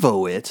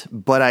TiVo it,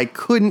 but I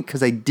couldn't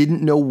because I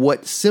didn't know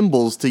what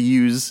symbols to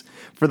use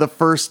for the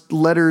first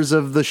letters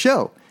of the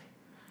show.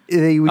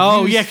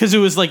 Because it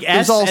was like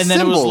S, and then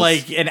symbols. It was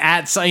like an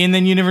at sign, and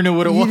then you never knew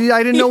what it was.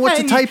 I didn't know what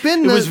to type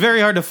in. It was very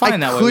hard to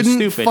find that way. It was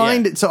stupid. I couldn't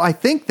find it, so I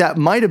think that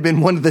might have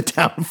been one of the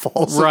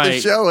downfalls of the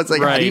show. It's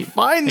like, how do you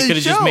find this show? They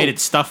could have just made it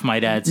Stuff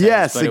My Dad Says.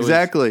 Yes,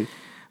 exactly.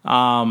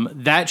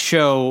 That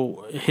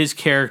show, his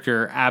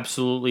character,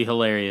 absolutely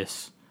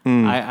hilarious.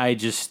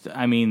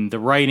 I mean, the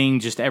writing,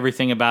 just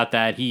everything about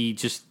that, he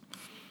just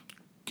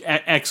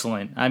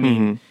excellent. I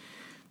mean,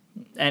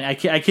 and I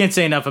can't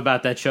say enough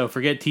about that show.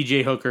 Forget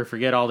T.J. Hooker,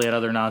 forget all that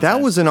other nonsense.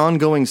 That was an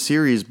ongoing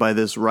series by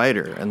this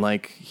writer, and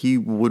like he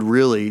would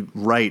really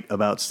write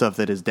about stuff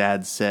that his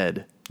dad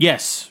said.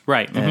 Yes,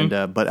 right.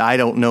 And but I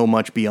don't know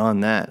much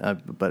beyond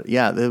that. But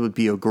yeah, that would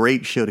be a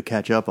great show to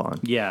catch up on.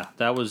 Yeah,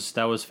 that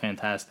was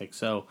fantastic.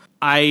 So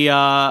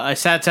I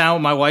sat down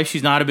with my wife.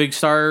 She's not a big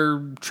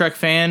Star Trek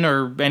fan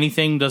or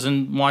anything.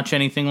 Doesn't watch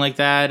anything like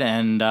that.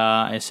 And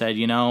I said,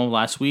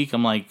 last week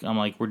I'm like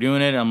we're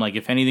doing it. I'm like,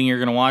 if anything you're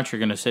gonna watch, you're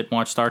gonna sit and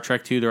watch Star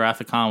Trek II: The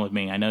Wrath of Khan with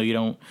me. I know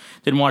you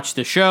didn't watch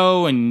the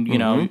show, and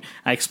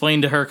I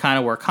explained to her kind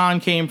of where Khan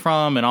came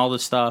from and all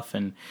this stuff,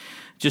 and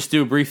just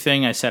do a brief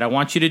thing. I said, I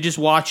want you to just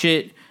watch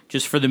it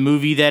just for the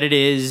movie that it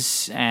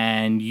is,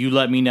 and you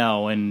let me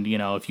know. And,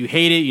 if you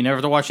hate it, you never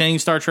have to watch anything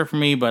Star Trek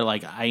from me, but,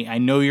 like, I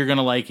know you're going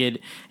to like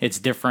it. It's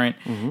different.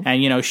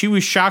 And, she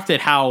was shocked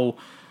at how,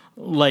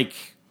 like,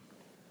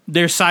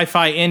 there's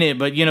sci-fi in it,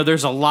 but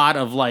there's a lot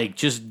of like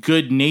just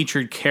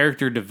good-natured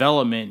character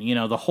development.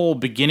 The whole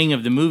beginning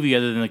of the movie,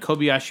 other than the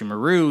Kobayashi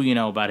Maru,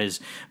 about his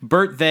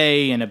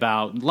birthday and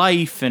about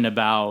life and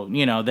about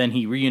then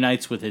he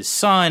reunites with his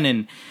son,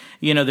 and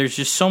there's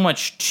just so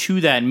much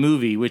to that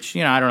movie, which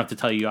I don't have to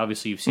tell you.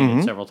 Obviously, you've seen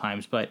it several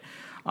times, but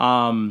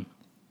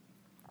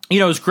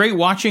it was great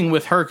watching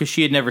with her because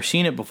she had never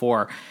seen it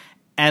before,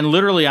 and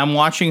literally I'm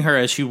watching her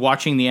as she's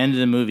watching the end of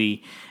the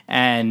movie,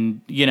 and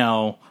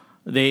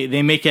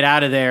They make it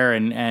out of there,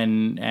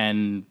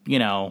 and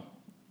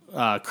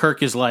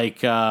Kirk is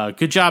like,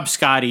 "Good job,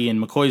 Scotty,"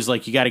 and McCoy's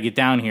like, "You got to get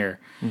down here."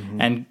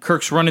 Mm-hmm. And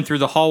Kirk's running through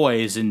the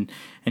hallways, and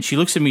she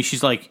looks at me.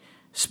 She's like,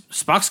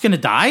 "Spock's gonna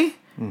die,"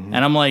 and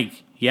I'm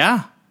like,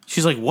 "Yeah."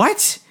 She's like,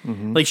 "What?"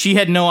 Mm-hmm. Like she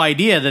had no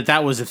idea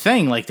that was a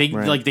thing. Like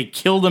they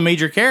killed a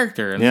major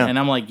character, and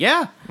I'm like,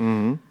 "Yeah."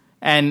 Mm-hmm.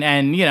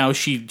 And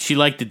she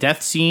liked the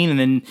death scene, and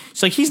then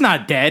it's like he's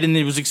not dead, and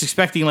it was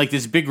expecting like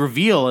this big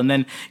reveal, and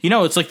then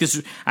it's like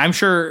this. I'm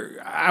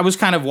sure I was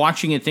kind of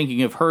watching it,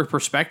 thinking of her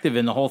perspective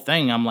in the whole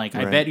thing. I'm like,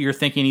 I bet you're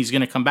thinking he's going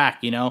to come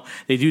back.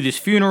 They do this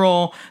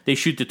funeral, they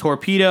shoot the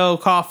torpedo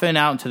coffin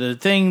out into the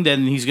thing,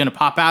 then he's going to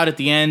pop out at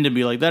the end and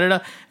be like da da da,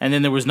 and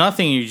then there was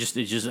nothing. It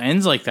just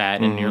ends like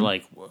that, and you're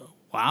like,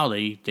 wow,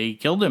 they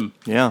killed him.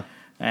 Yeah,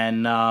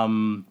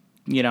 and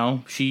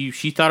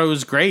she thought it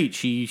was great.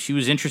 She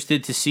was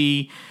interested to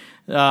see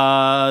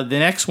the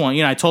next one.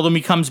 I told him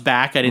he comes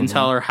back. I didn't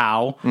tell her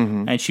how,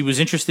 and she was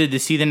interested to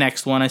see the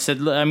next one. I said,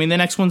 the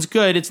next one's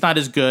good. It's not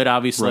as good,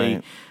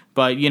 obviously,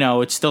 but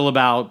it's still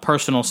about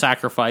personal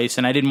sacrifice.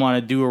 And I didn't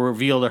want to do a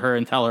reveal to her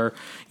and tell her,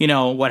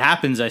 what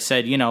happens. I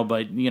said,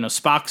 but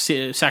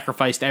Spock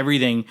sacrificed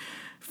everything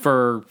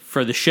for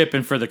the ship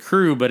and for the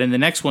crew, but in the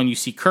next one you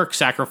see Kirk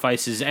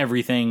sacrifices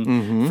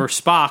everything for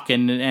Spock,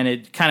 and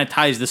it kind of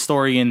ties the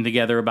story in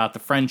together about the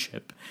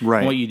friendship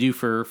and what you do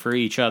for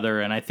each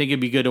other. And I think it'd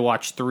be good to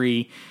watch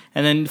 3,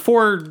 and then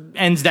 4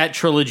 ends that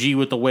trilogy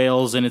with the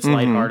whales, and it's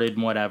lighthearted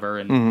and whatever.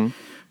 And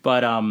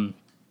but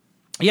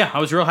yeah, I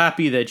was real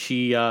happy that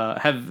she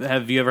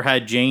have you ever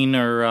had Jane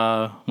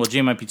or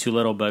Jane might be too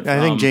little, but I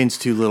think Jane's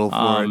too little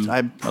for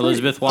it.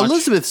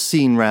 Elizabeth's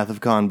seen Wrath of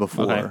Khan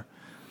before. Okay.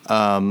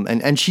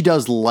 And she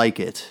does like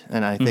it,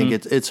 and I think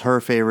it's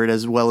her favorite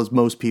as well as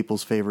most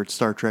people's favorite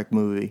Star Trek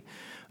movie.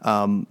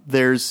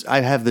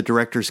 I have the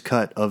director's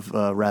cut of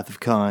Wrath of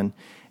Khan,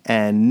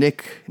 and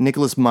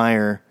Nicholas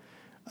Meyer,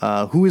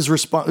 who is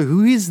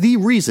the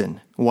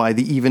reason why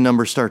the even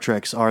number Star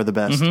Treks are the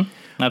best.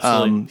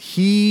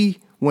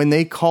 Absolutely. When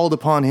they called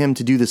upon him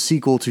to do the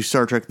sequel to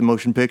Star Trek: The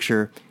Motion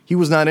Picture, he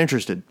was not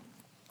interested.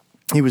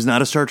 He was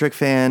not a Star Trek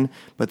fan,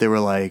 but they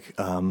were like,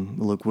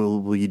 look,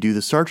 will you do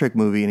the Star Trek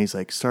movie? And he's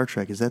like, Star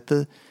Trek, is that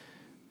the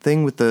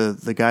thing with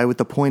the guy with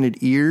the pointed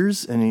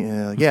ears?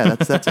 And yeah,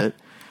 that's it.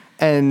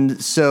 And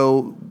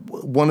so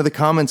one of the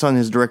comments on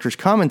his director's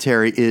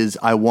commentary is,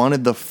 I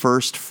wanted the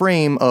first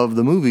frame of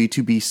the movie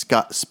to be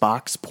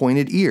Spock's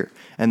pointed ear.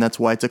 And that's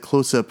why it's a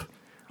close-up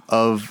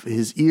of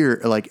his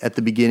ear, like at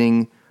the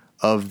beginning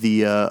of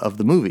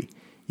the movie.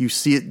 You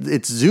see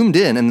it's zoomed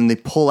in, and then they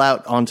pull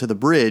out onto the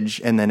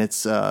bridge, and then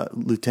it's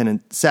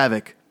Lieutenant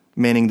Savick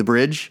manning the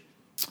bridge.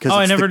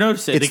 I never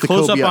noticed it. They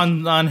close up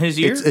on his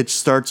ear? It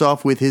starts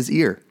off with his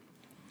ear.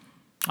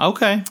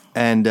 Okay.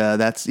 And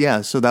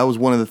so that was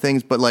one of the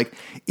things. But like,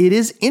 it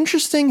is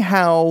interesting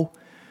how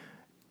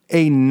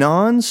a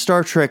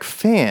non-Star Trek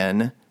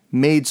fan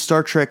made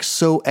Star Trek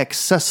so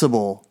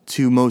accessible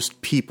to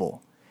most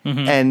people.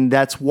 Mm-hmm. And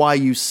that's why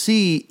you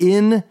see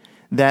in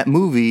that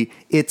movie,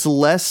 it's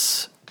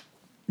less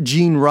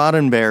Gene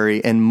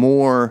Roddenberry and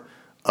more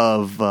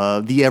of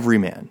the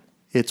everyman.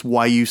 It's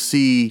why you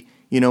see,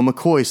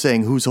 McCoy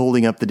saying, who's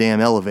holding up the damn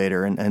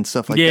elevator and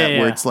stuff like that,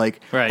 where it's like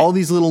all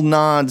these little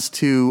nods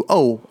to,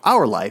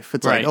 our life.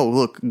 It's like,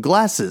 look,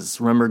 glasses.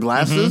 Remember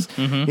glasses?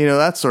 Mm-hmm.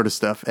 That sort of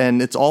stuff.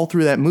 And it's all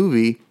through that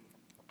movie.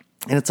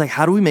 And it's like,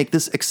 how do we make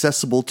this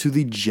accessible to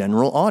the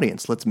general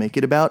audience? Let's make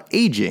it about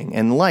aging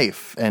and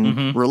life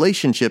and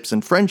relationships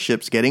and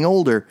friendships, getting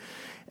older.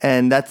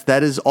 And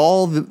that is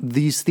all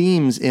these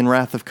themes in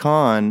Wrath of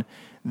Khan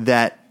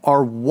that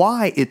are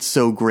why it's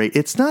so great.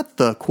 It's not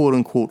the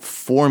quote-unquote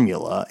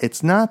formula.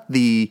 It's not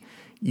the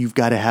you've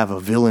got to have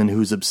a villain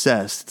who's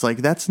obsessed. It's like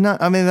that's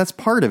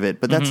part of it,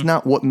 but that's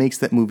not what makes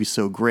that movie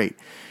so great.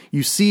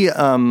 You see,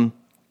 and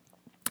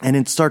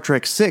in Star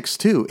Trek 6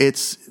 too,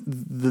 it's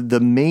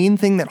the main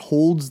thing that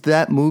holds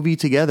that movie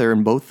together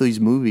in both these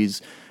movies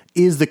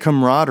is the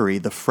camaraderie,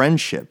 the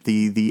friendship,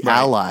 the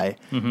ally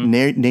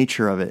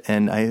nature of it.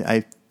 And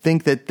I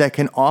think that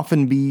can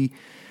often be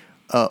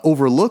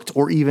overlooked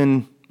or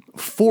even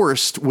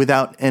forced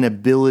without an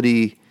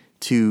ability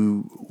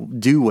to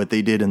do what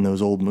they did in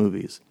those old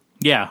movies.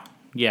 Yeah.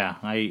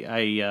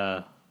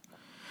 I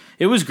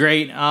it was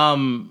great. I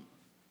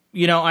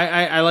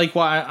like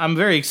why I'm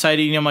very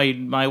excited.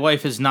 My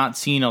wife has not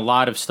seen a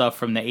lot of stuff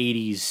from the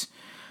 80s.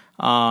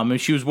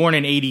 And she was born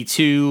in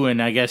 82,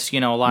 and I guess, a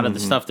lot of the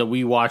stuff that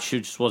we watched,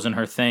 it just wasn't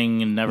her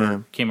thing and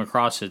never came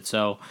across it.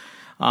 So,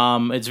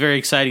 it's very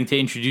exciting to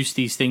introduce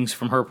these things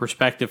from her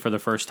perspective for the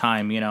first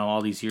time,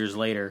 all these years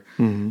later.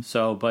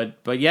 So,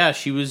 but yeah,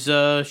 she was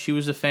a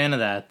fan of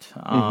that.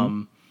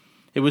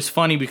 It was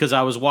funny because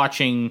I was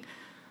watching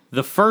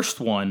the first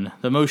one,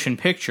 the motion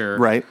picture,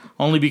 right?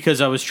 Only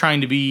because I was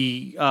trying to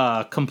be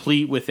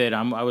complete with it.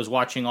 I was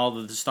watching all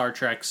of the Star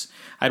Treks.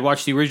 I'd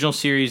watched the original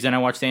series, then I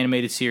watched the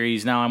animated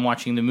series. Now I'm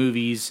watching the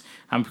movies.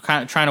 I'm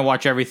kind of trying to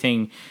watch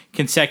everything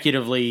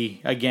consecutively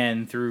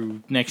again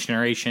through Next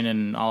Generation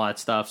and all that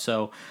stuff.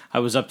 So I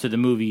was up to the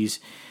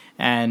movies.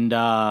 And,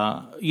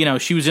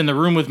 she was in the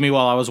room with me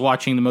while I was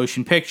watching the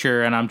motion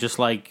picture, and I'm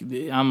like,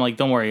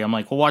 don't worry. I'm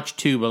like, we'll watch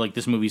 2, but, like,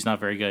 this movie's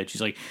not very good.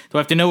 She's like, do I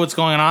have to know what's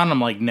going on?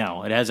 I'm like,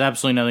 no, it has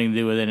absolutely nothing to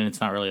do with it, and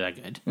it's not really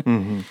that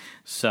good.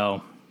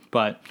 So,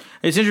 but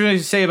it's interesting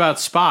to say about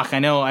Spock. I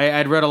know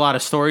I'd read a lot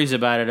of stories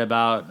about it,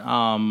 about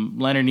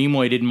Leonard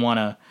Nimoy didn't want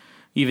to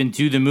even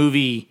do the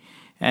movie,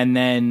 and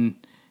then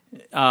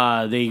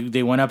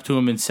they went up to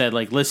him and said,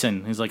 like,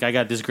 listen, he's like, I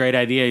got this great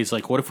idea. He's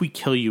like, what if we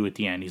kill you at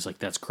the end? He's like,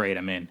 that's great,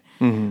 I'm in.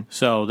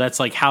 So that's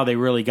like how they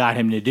really got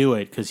him to do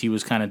it, because he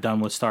was kind of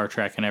done with Star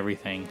Trek and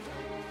everything.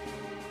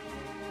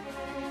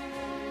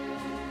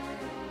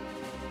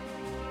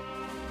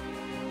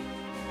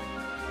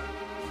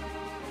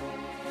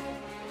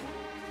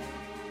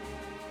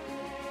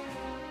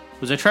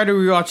 I tried to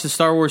rewatch the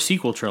Star Wars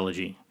sequel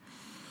trilogy.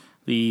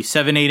 The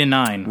 7, 8, and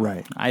 9.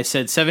 Right. I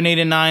said 7, 8,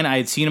 and 9. I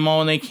had seen them all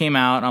when they came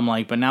out. I'm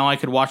like, but now I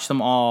could watch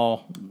them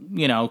all,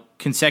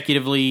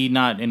 consecutively,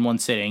 not in one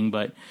sitting.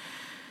 But,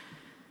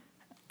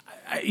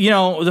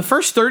 the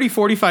first 30,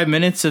 45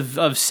 minutes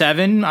of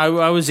 7, I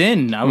was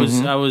in. It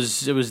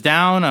was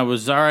down. I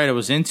was all right. I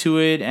was into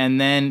it. And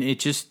then it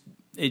just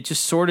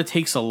sort of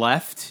takes a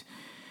left.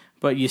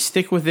 But you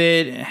stick with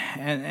it,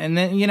 and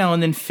then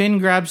and then Finn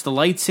grabs the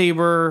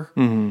lightsaber.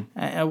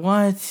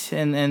 What?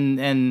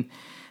 And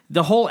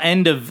the whole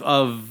end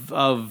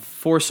of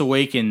Force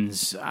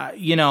Awakens,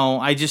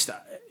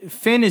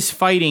 Finn is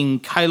fighting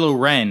Kylo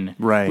Ren.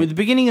 Right. With the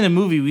beginning of the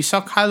movie, we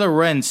saw Kylo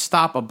Ren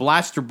stop a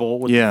blaster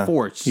bolt with the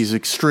Force. He's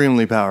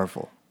extremely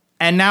powerful.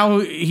 And now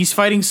he's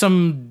fighting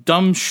some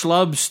dumb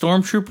schlub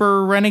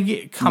stormtrooper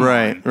renegade. Come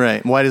on.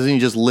 Right. Why doesn't he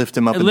just lift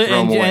him up and throw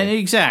him away?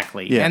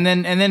 Exactly. Yeah. And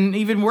then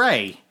even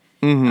Rey.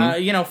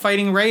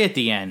 Fighting Rey at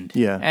the end.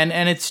 Yeah.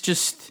 And it's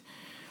just,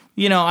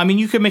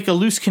 you could make a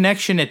loose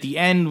connection at the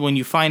end when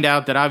you find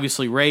out that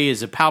obviously Rey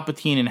is a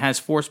Palpatine and has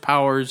Force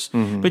powers,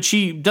 but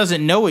she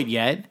doesn't know it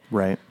yet.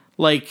 Right.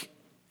 Like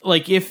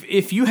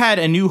if you had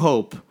A New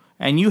Hope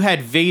and you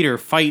had Vader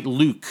fight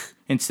Luke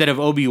instead of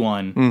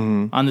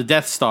Obi-Wan on the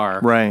Death Star,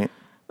 right,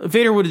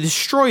 Vader would have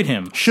destroyed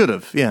him. Should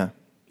have, yeah.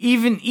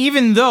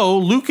 Even though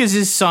Luke is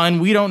his son,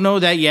 we don't know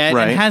that yet,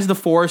 and has the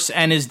Force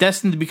and is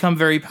destined to become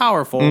very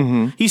powerful.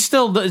 He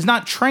still is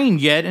not trained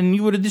yet, and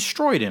you would have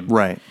destroyed him.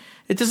 Right.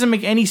 It doesn't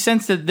make any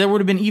sense that there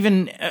would have been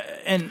even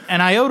an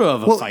iota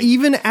of a fight. Well,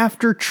 even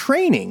after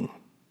training,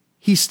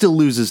 he still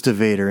loses to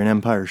Vader in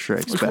Empire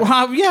Strikes Back.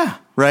 Well, yeah.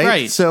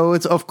 Right? So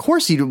it's of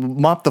course he'd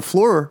mop the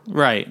floor.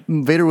 Right.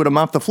 Vader would have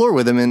mopped the floor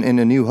with him in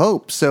A New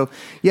Hope. So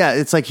yeah,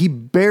 it's like he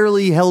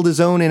barely held his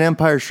own in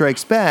Empire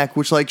Strikes Back,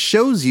 which like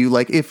shows you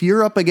like if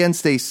you're up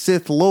against a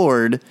Sith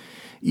Lord,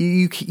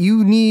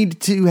 you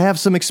need to have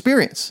some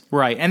experience.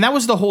 Right. And that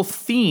was the whole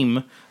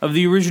theme of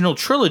the original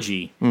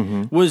trilogy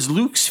was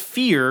Luke's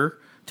fear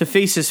to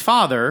face his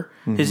father,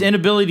 his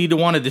inability to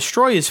want to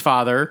destroy his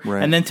father,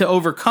 and then to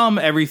overcome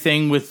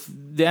everything with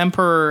the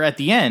Emperor at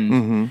the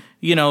end.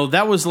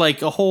 That was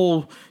like a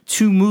whole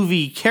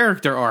 2-movie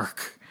character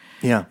arc.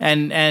 Yeah.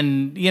 And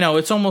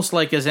it's almost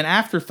like as an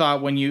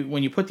afterthought when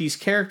you put these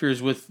characters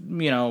with,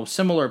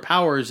 similar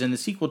powers in the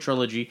sequel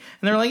trilogy,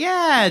 and they're like,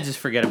 yeah, just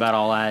forget about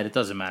all that. It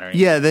doesn't matter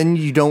anymore. Yeah, then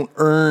you don't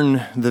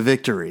earn the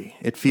victory.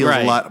 It feels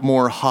a lot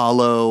more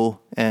hollow.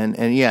 And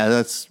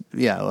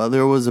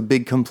there was a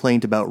big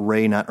complaint about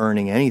Rey not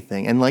earning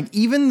anything. And like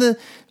even the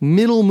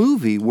middle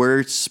movie where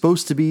it's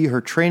supposed to be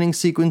her training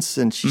sequence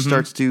and she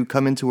starts to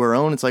come into her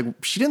own, it's like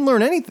she didn't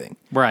learn anything.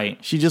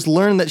 Right. She just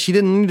learned that she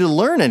didn't need to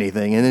learn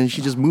anything. And then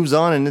she just moves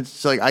on and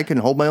it's like, I can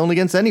hold my own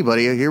against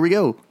anybody. Here we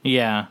go.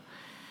 Yeah.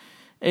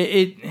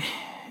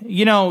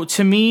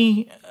 To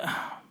me,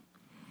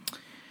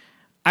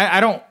 I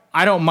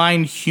don't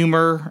mind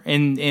humor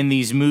in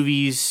these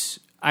movies.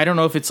 I don't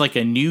know if it's like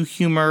a new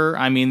humor.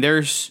 I mean,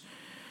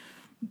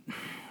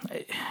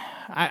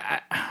 I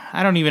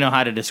don't even know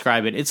how to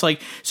describe it. It's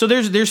like, so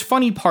there's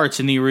funny parts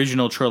in the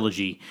original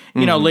trilogy.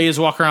 Leia's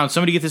walking around,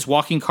 somebody get this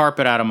walking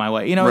carpet out of my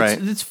way.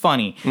 It's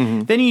funny.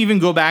 Then you even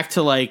go back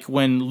to like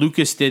when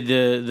Lucas did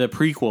the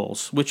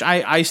prequels, which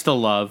I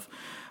still love.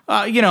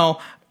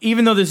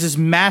 Even though there's this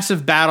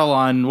massive battle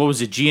on, what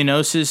was it,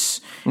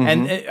 Geonosis,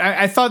 and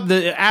I thought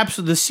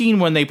the scene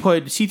when they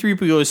put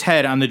C-3PO's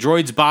head on the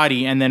droid's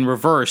body and then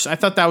reverse, I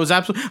thought that was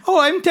absolutely,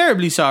 I'm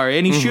terribly sorry,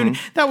 and he's shooting,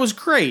 that was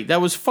great,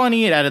 that was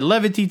funny, it added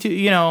levity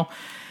to,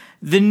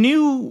 the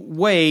new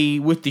way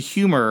with the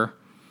humor,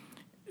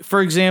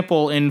 for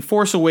example, in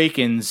Force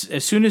Awakens,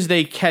 as soon as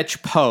they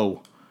catch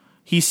Poe,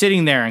 he's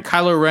sitting there, and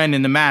Kylo Ren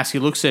in the mask, he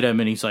looks at him,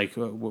 and he's like,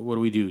 what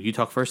do we do? You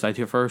talk first, I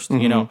talk first?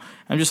 You know?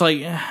 I'm just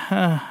like,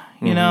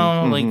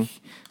 like,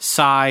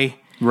 sigh.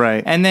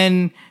 Right. And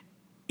then,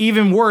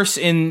 even worse,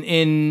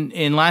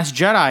 in Last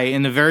Jedi,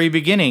 in the very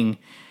beginning,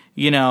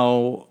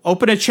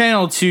 open a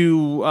channel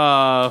to...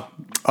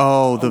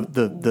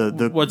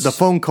 the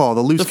phone call,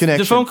 the loose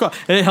connection. The phone call.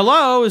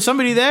 Hello, is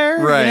somebody there?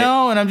 Right.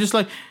 And I'm just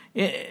like...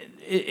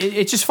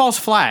 It just falls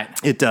flat.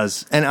 It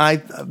does.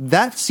 And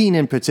that scene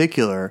in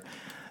particular,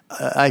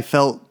 I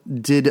felt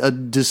did a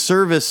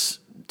disservice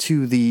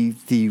to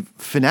the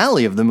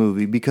finale of the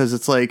movie, because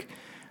it's like,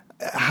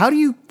 how do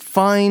you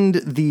find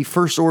the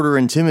First Order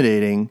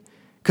intimidating?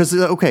 Because,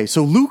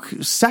 so Luke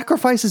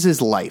sacrifices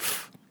his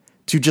life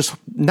to just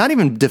not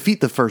even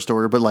defeat the First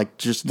Order, but like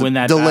just win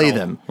that delay battle.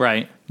 them.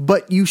 Right.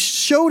 But you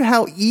showed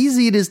how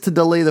easy it is to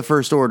delay the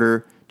First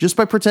Order just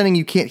by pretending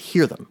you can't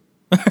hear them.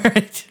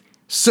 Right.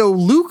 So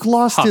Luke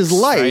lost his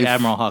life. Right,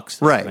 Admiral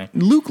Hux. Right.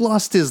 Luke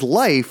lost his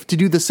life to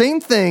do the same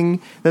thing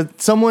that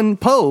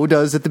Poe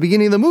does at the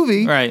beginning of the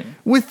movie. Right.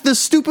 With the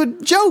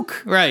stupid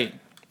joke. Right.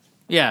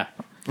 Yeah.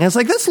 And it's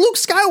like, that's Luke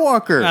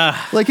Skywalker.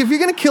 Like, if you're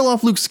going to kill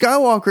off Luke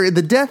Skywalker,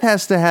 the death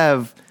has to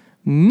have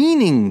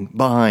meaning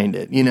behind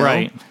it,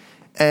 Right.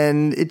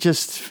 And it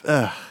just...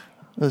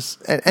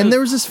 And there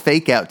was this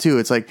fake out, too.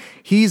 It's like,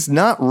 he's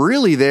not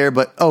really there,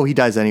 but, he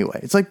dies anyway.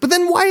 It's like, but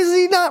then why is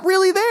he not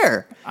really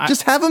there?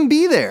 Just have him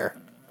be there.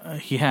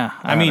 Yeah.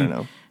 I don't mean,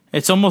 know.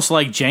 It's almost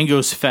like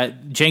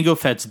Jango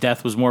Fett's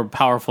death was more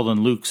powerful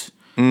than Luke's.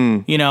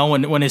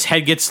 When his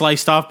head gets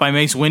sliced off by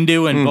Mace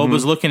Windu and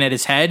Boba's looking at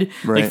his head,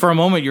 right. like for a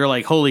moment you're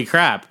like, holy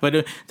crap.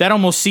 But that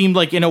almost seemed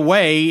like, in a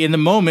way, in the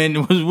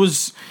moment,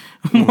 was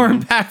more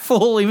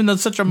impactful, even though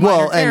it's such a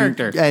minor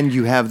character. And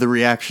you have the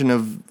reaction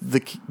of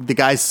the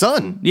guy's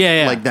son.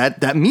 Yeah. Like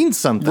that means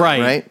something,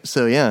 right?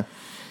 So, yeah.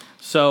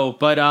 So,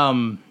 but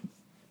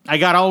I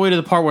got all the way to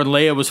the part where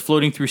Leia was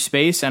floating through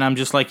space, and I'm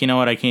just like, you know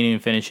what, I can't even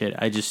finish it.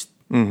 I just,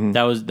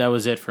 that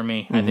was it for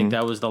me. I think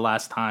that was the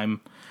last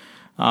time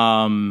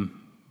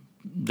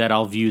that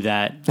I'll view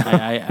that.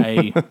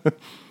 I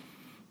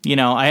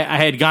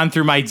had gone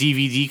through my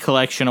DVD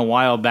collection a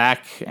while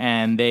back,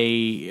 and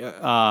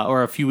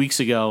or a few weeks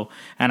ago,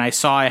 and I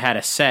saw I had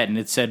a set, and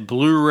it said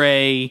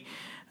Blu-ray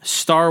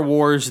Star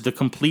Wars: The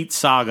Complete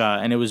Saga,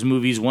 and it was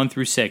movies 1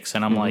 through 6,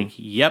 and I'm like,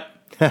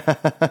 yep,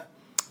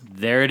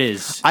 there it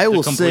is. I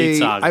will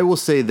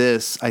say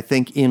this. I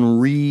think in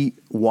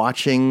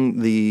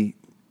re-watching the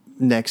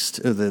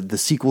next the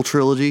sequel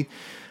trilogy,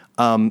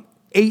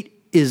 8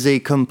 is a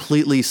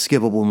completely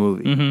skippable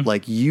movie.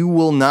 Like, you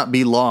will not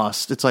be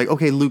lost. It's like,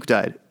 okay, Luke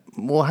died.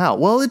 Well, how?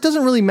 Well, it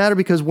doesn't really matter,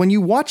 because when you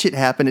watch it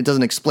happen, it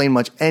doesn't explain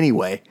much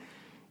anyway.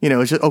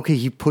 It's just, okay,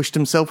 he pushed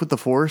himself with the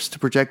Force to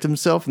protect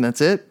himself, and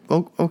that's it?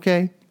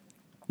 Okay.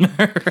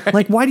 Right.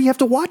 Like, why do you have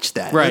to watch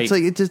that? Right. It's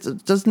like, it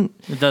doesn't.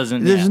 It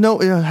doesn't. There's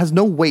it has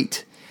no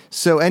weight.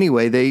 So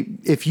anyway,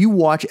 if you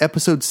watch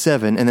episode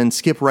 7 and then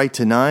skip right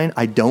to 9,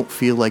 I don't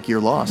feel like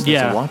you're lost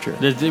as a watcher.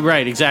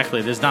 Right,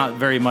 exactly. There's not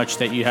very much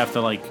that you have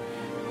to, like,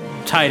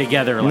 tie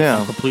together.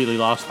 I'm completely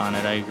lost on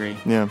it. I agree.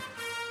 Yeah.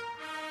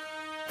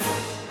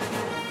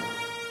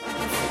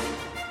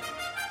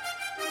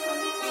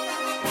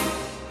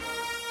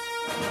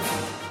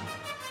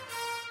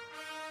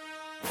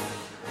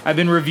 I've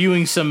been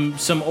reviewing some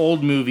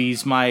old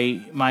movies.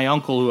 My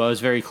uncle, who I was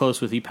very close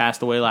with, he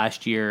passed away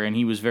last year, and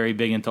he was very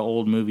big into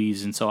old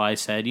movies. And so I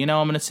said, I'm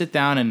going to sit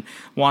down and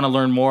want to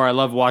learn more. I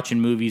love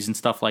watching movies and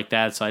stuff like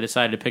that. So I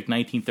decided to pick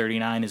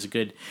 1939 as a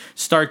good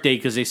start date,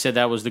 because they said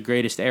that was the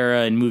greatest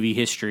era in movie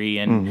history.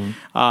 And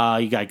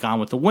you got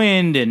Gone with the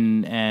Wind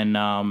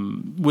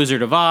and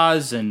Wizard of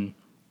Oz and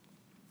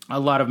a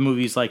lot of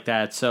movies like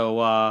that. So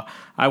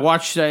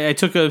I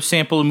took a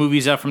sample of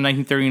movies out from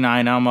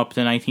 1939. Now I'm up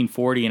to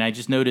 1940, and I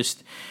just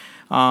noticed.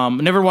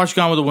 Never watched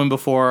Gone with the Wind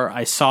before.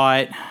 I saw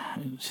it.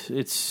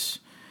 It's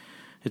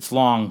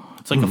long.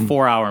 It's like a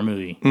 4-hour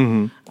movie.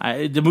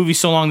 The movie's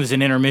so long there's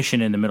an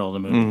intermission in the middle of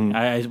the movie.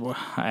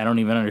 I don't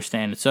even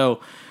understand it.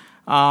 So,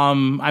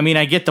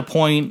 I get the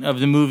point of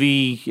the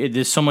movie.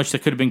 There's so much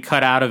that could have been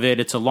cut out of it.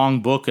 It's a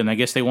long book, and I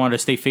guess they wanted to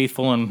stay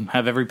faithful and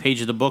have every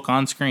page of the book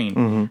on screen.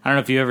 I don't know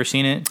if you've ever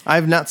seen it.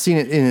 I've not seen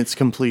it in its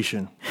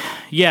completion.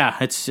 Yeah,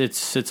 it's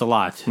a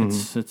lot.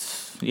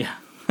 It's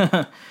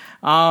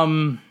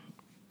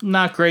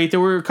not great. There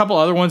were a couple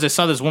other ones. I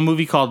saw this one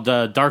movie called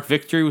Dark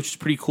Victory, which is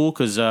pretty cool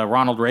because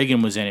Ronald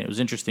Reagan was in it. It was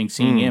interesting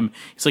seeing him.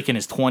 He's like in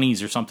his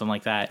 20s or something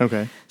like that.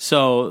 Okay.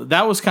 So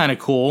that was kind of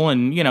cool.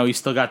 And, he's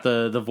still got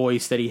the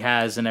voice that he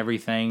has and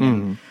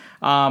everything.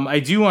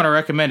 I do want to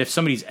recommend, if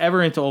somebody's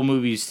ever into old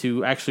movies,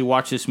 to actually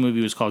watch this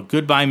movie. It was called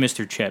Goodbye,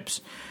 Mr. Chips.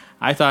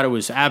 I thought it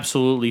was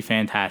absolutely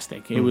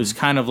fantastic. It was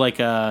kind of like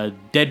a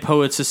Dead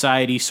Poet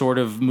Society sort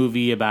of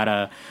movie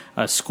about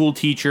a school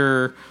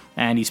teacher,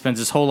 and he spends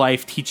his whole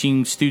life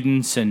teaching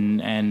students and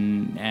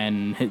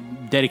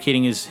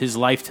dedicating his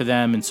life to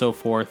them and so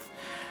forth.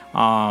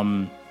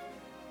 But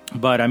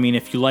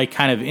if you like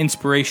kind of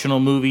inspirational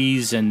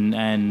movies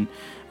and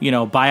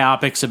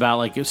biopics about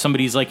like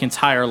somebody's like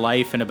entire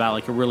life and about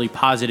like a really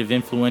positive,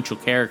 influential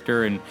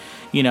character, and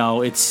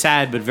it's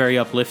sad but very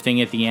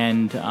uplifting at the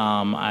end.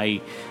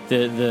 I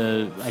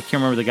can't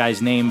remember the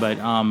guy's name, but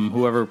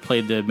whoever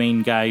played the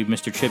main guy,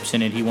 Mr. Chips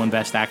in it, he won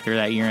Best Actor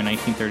that year in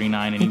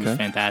 1939, and he was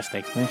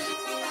fantastic.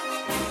 Nice.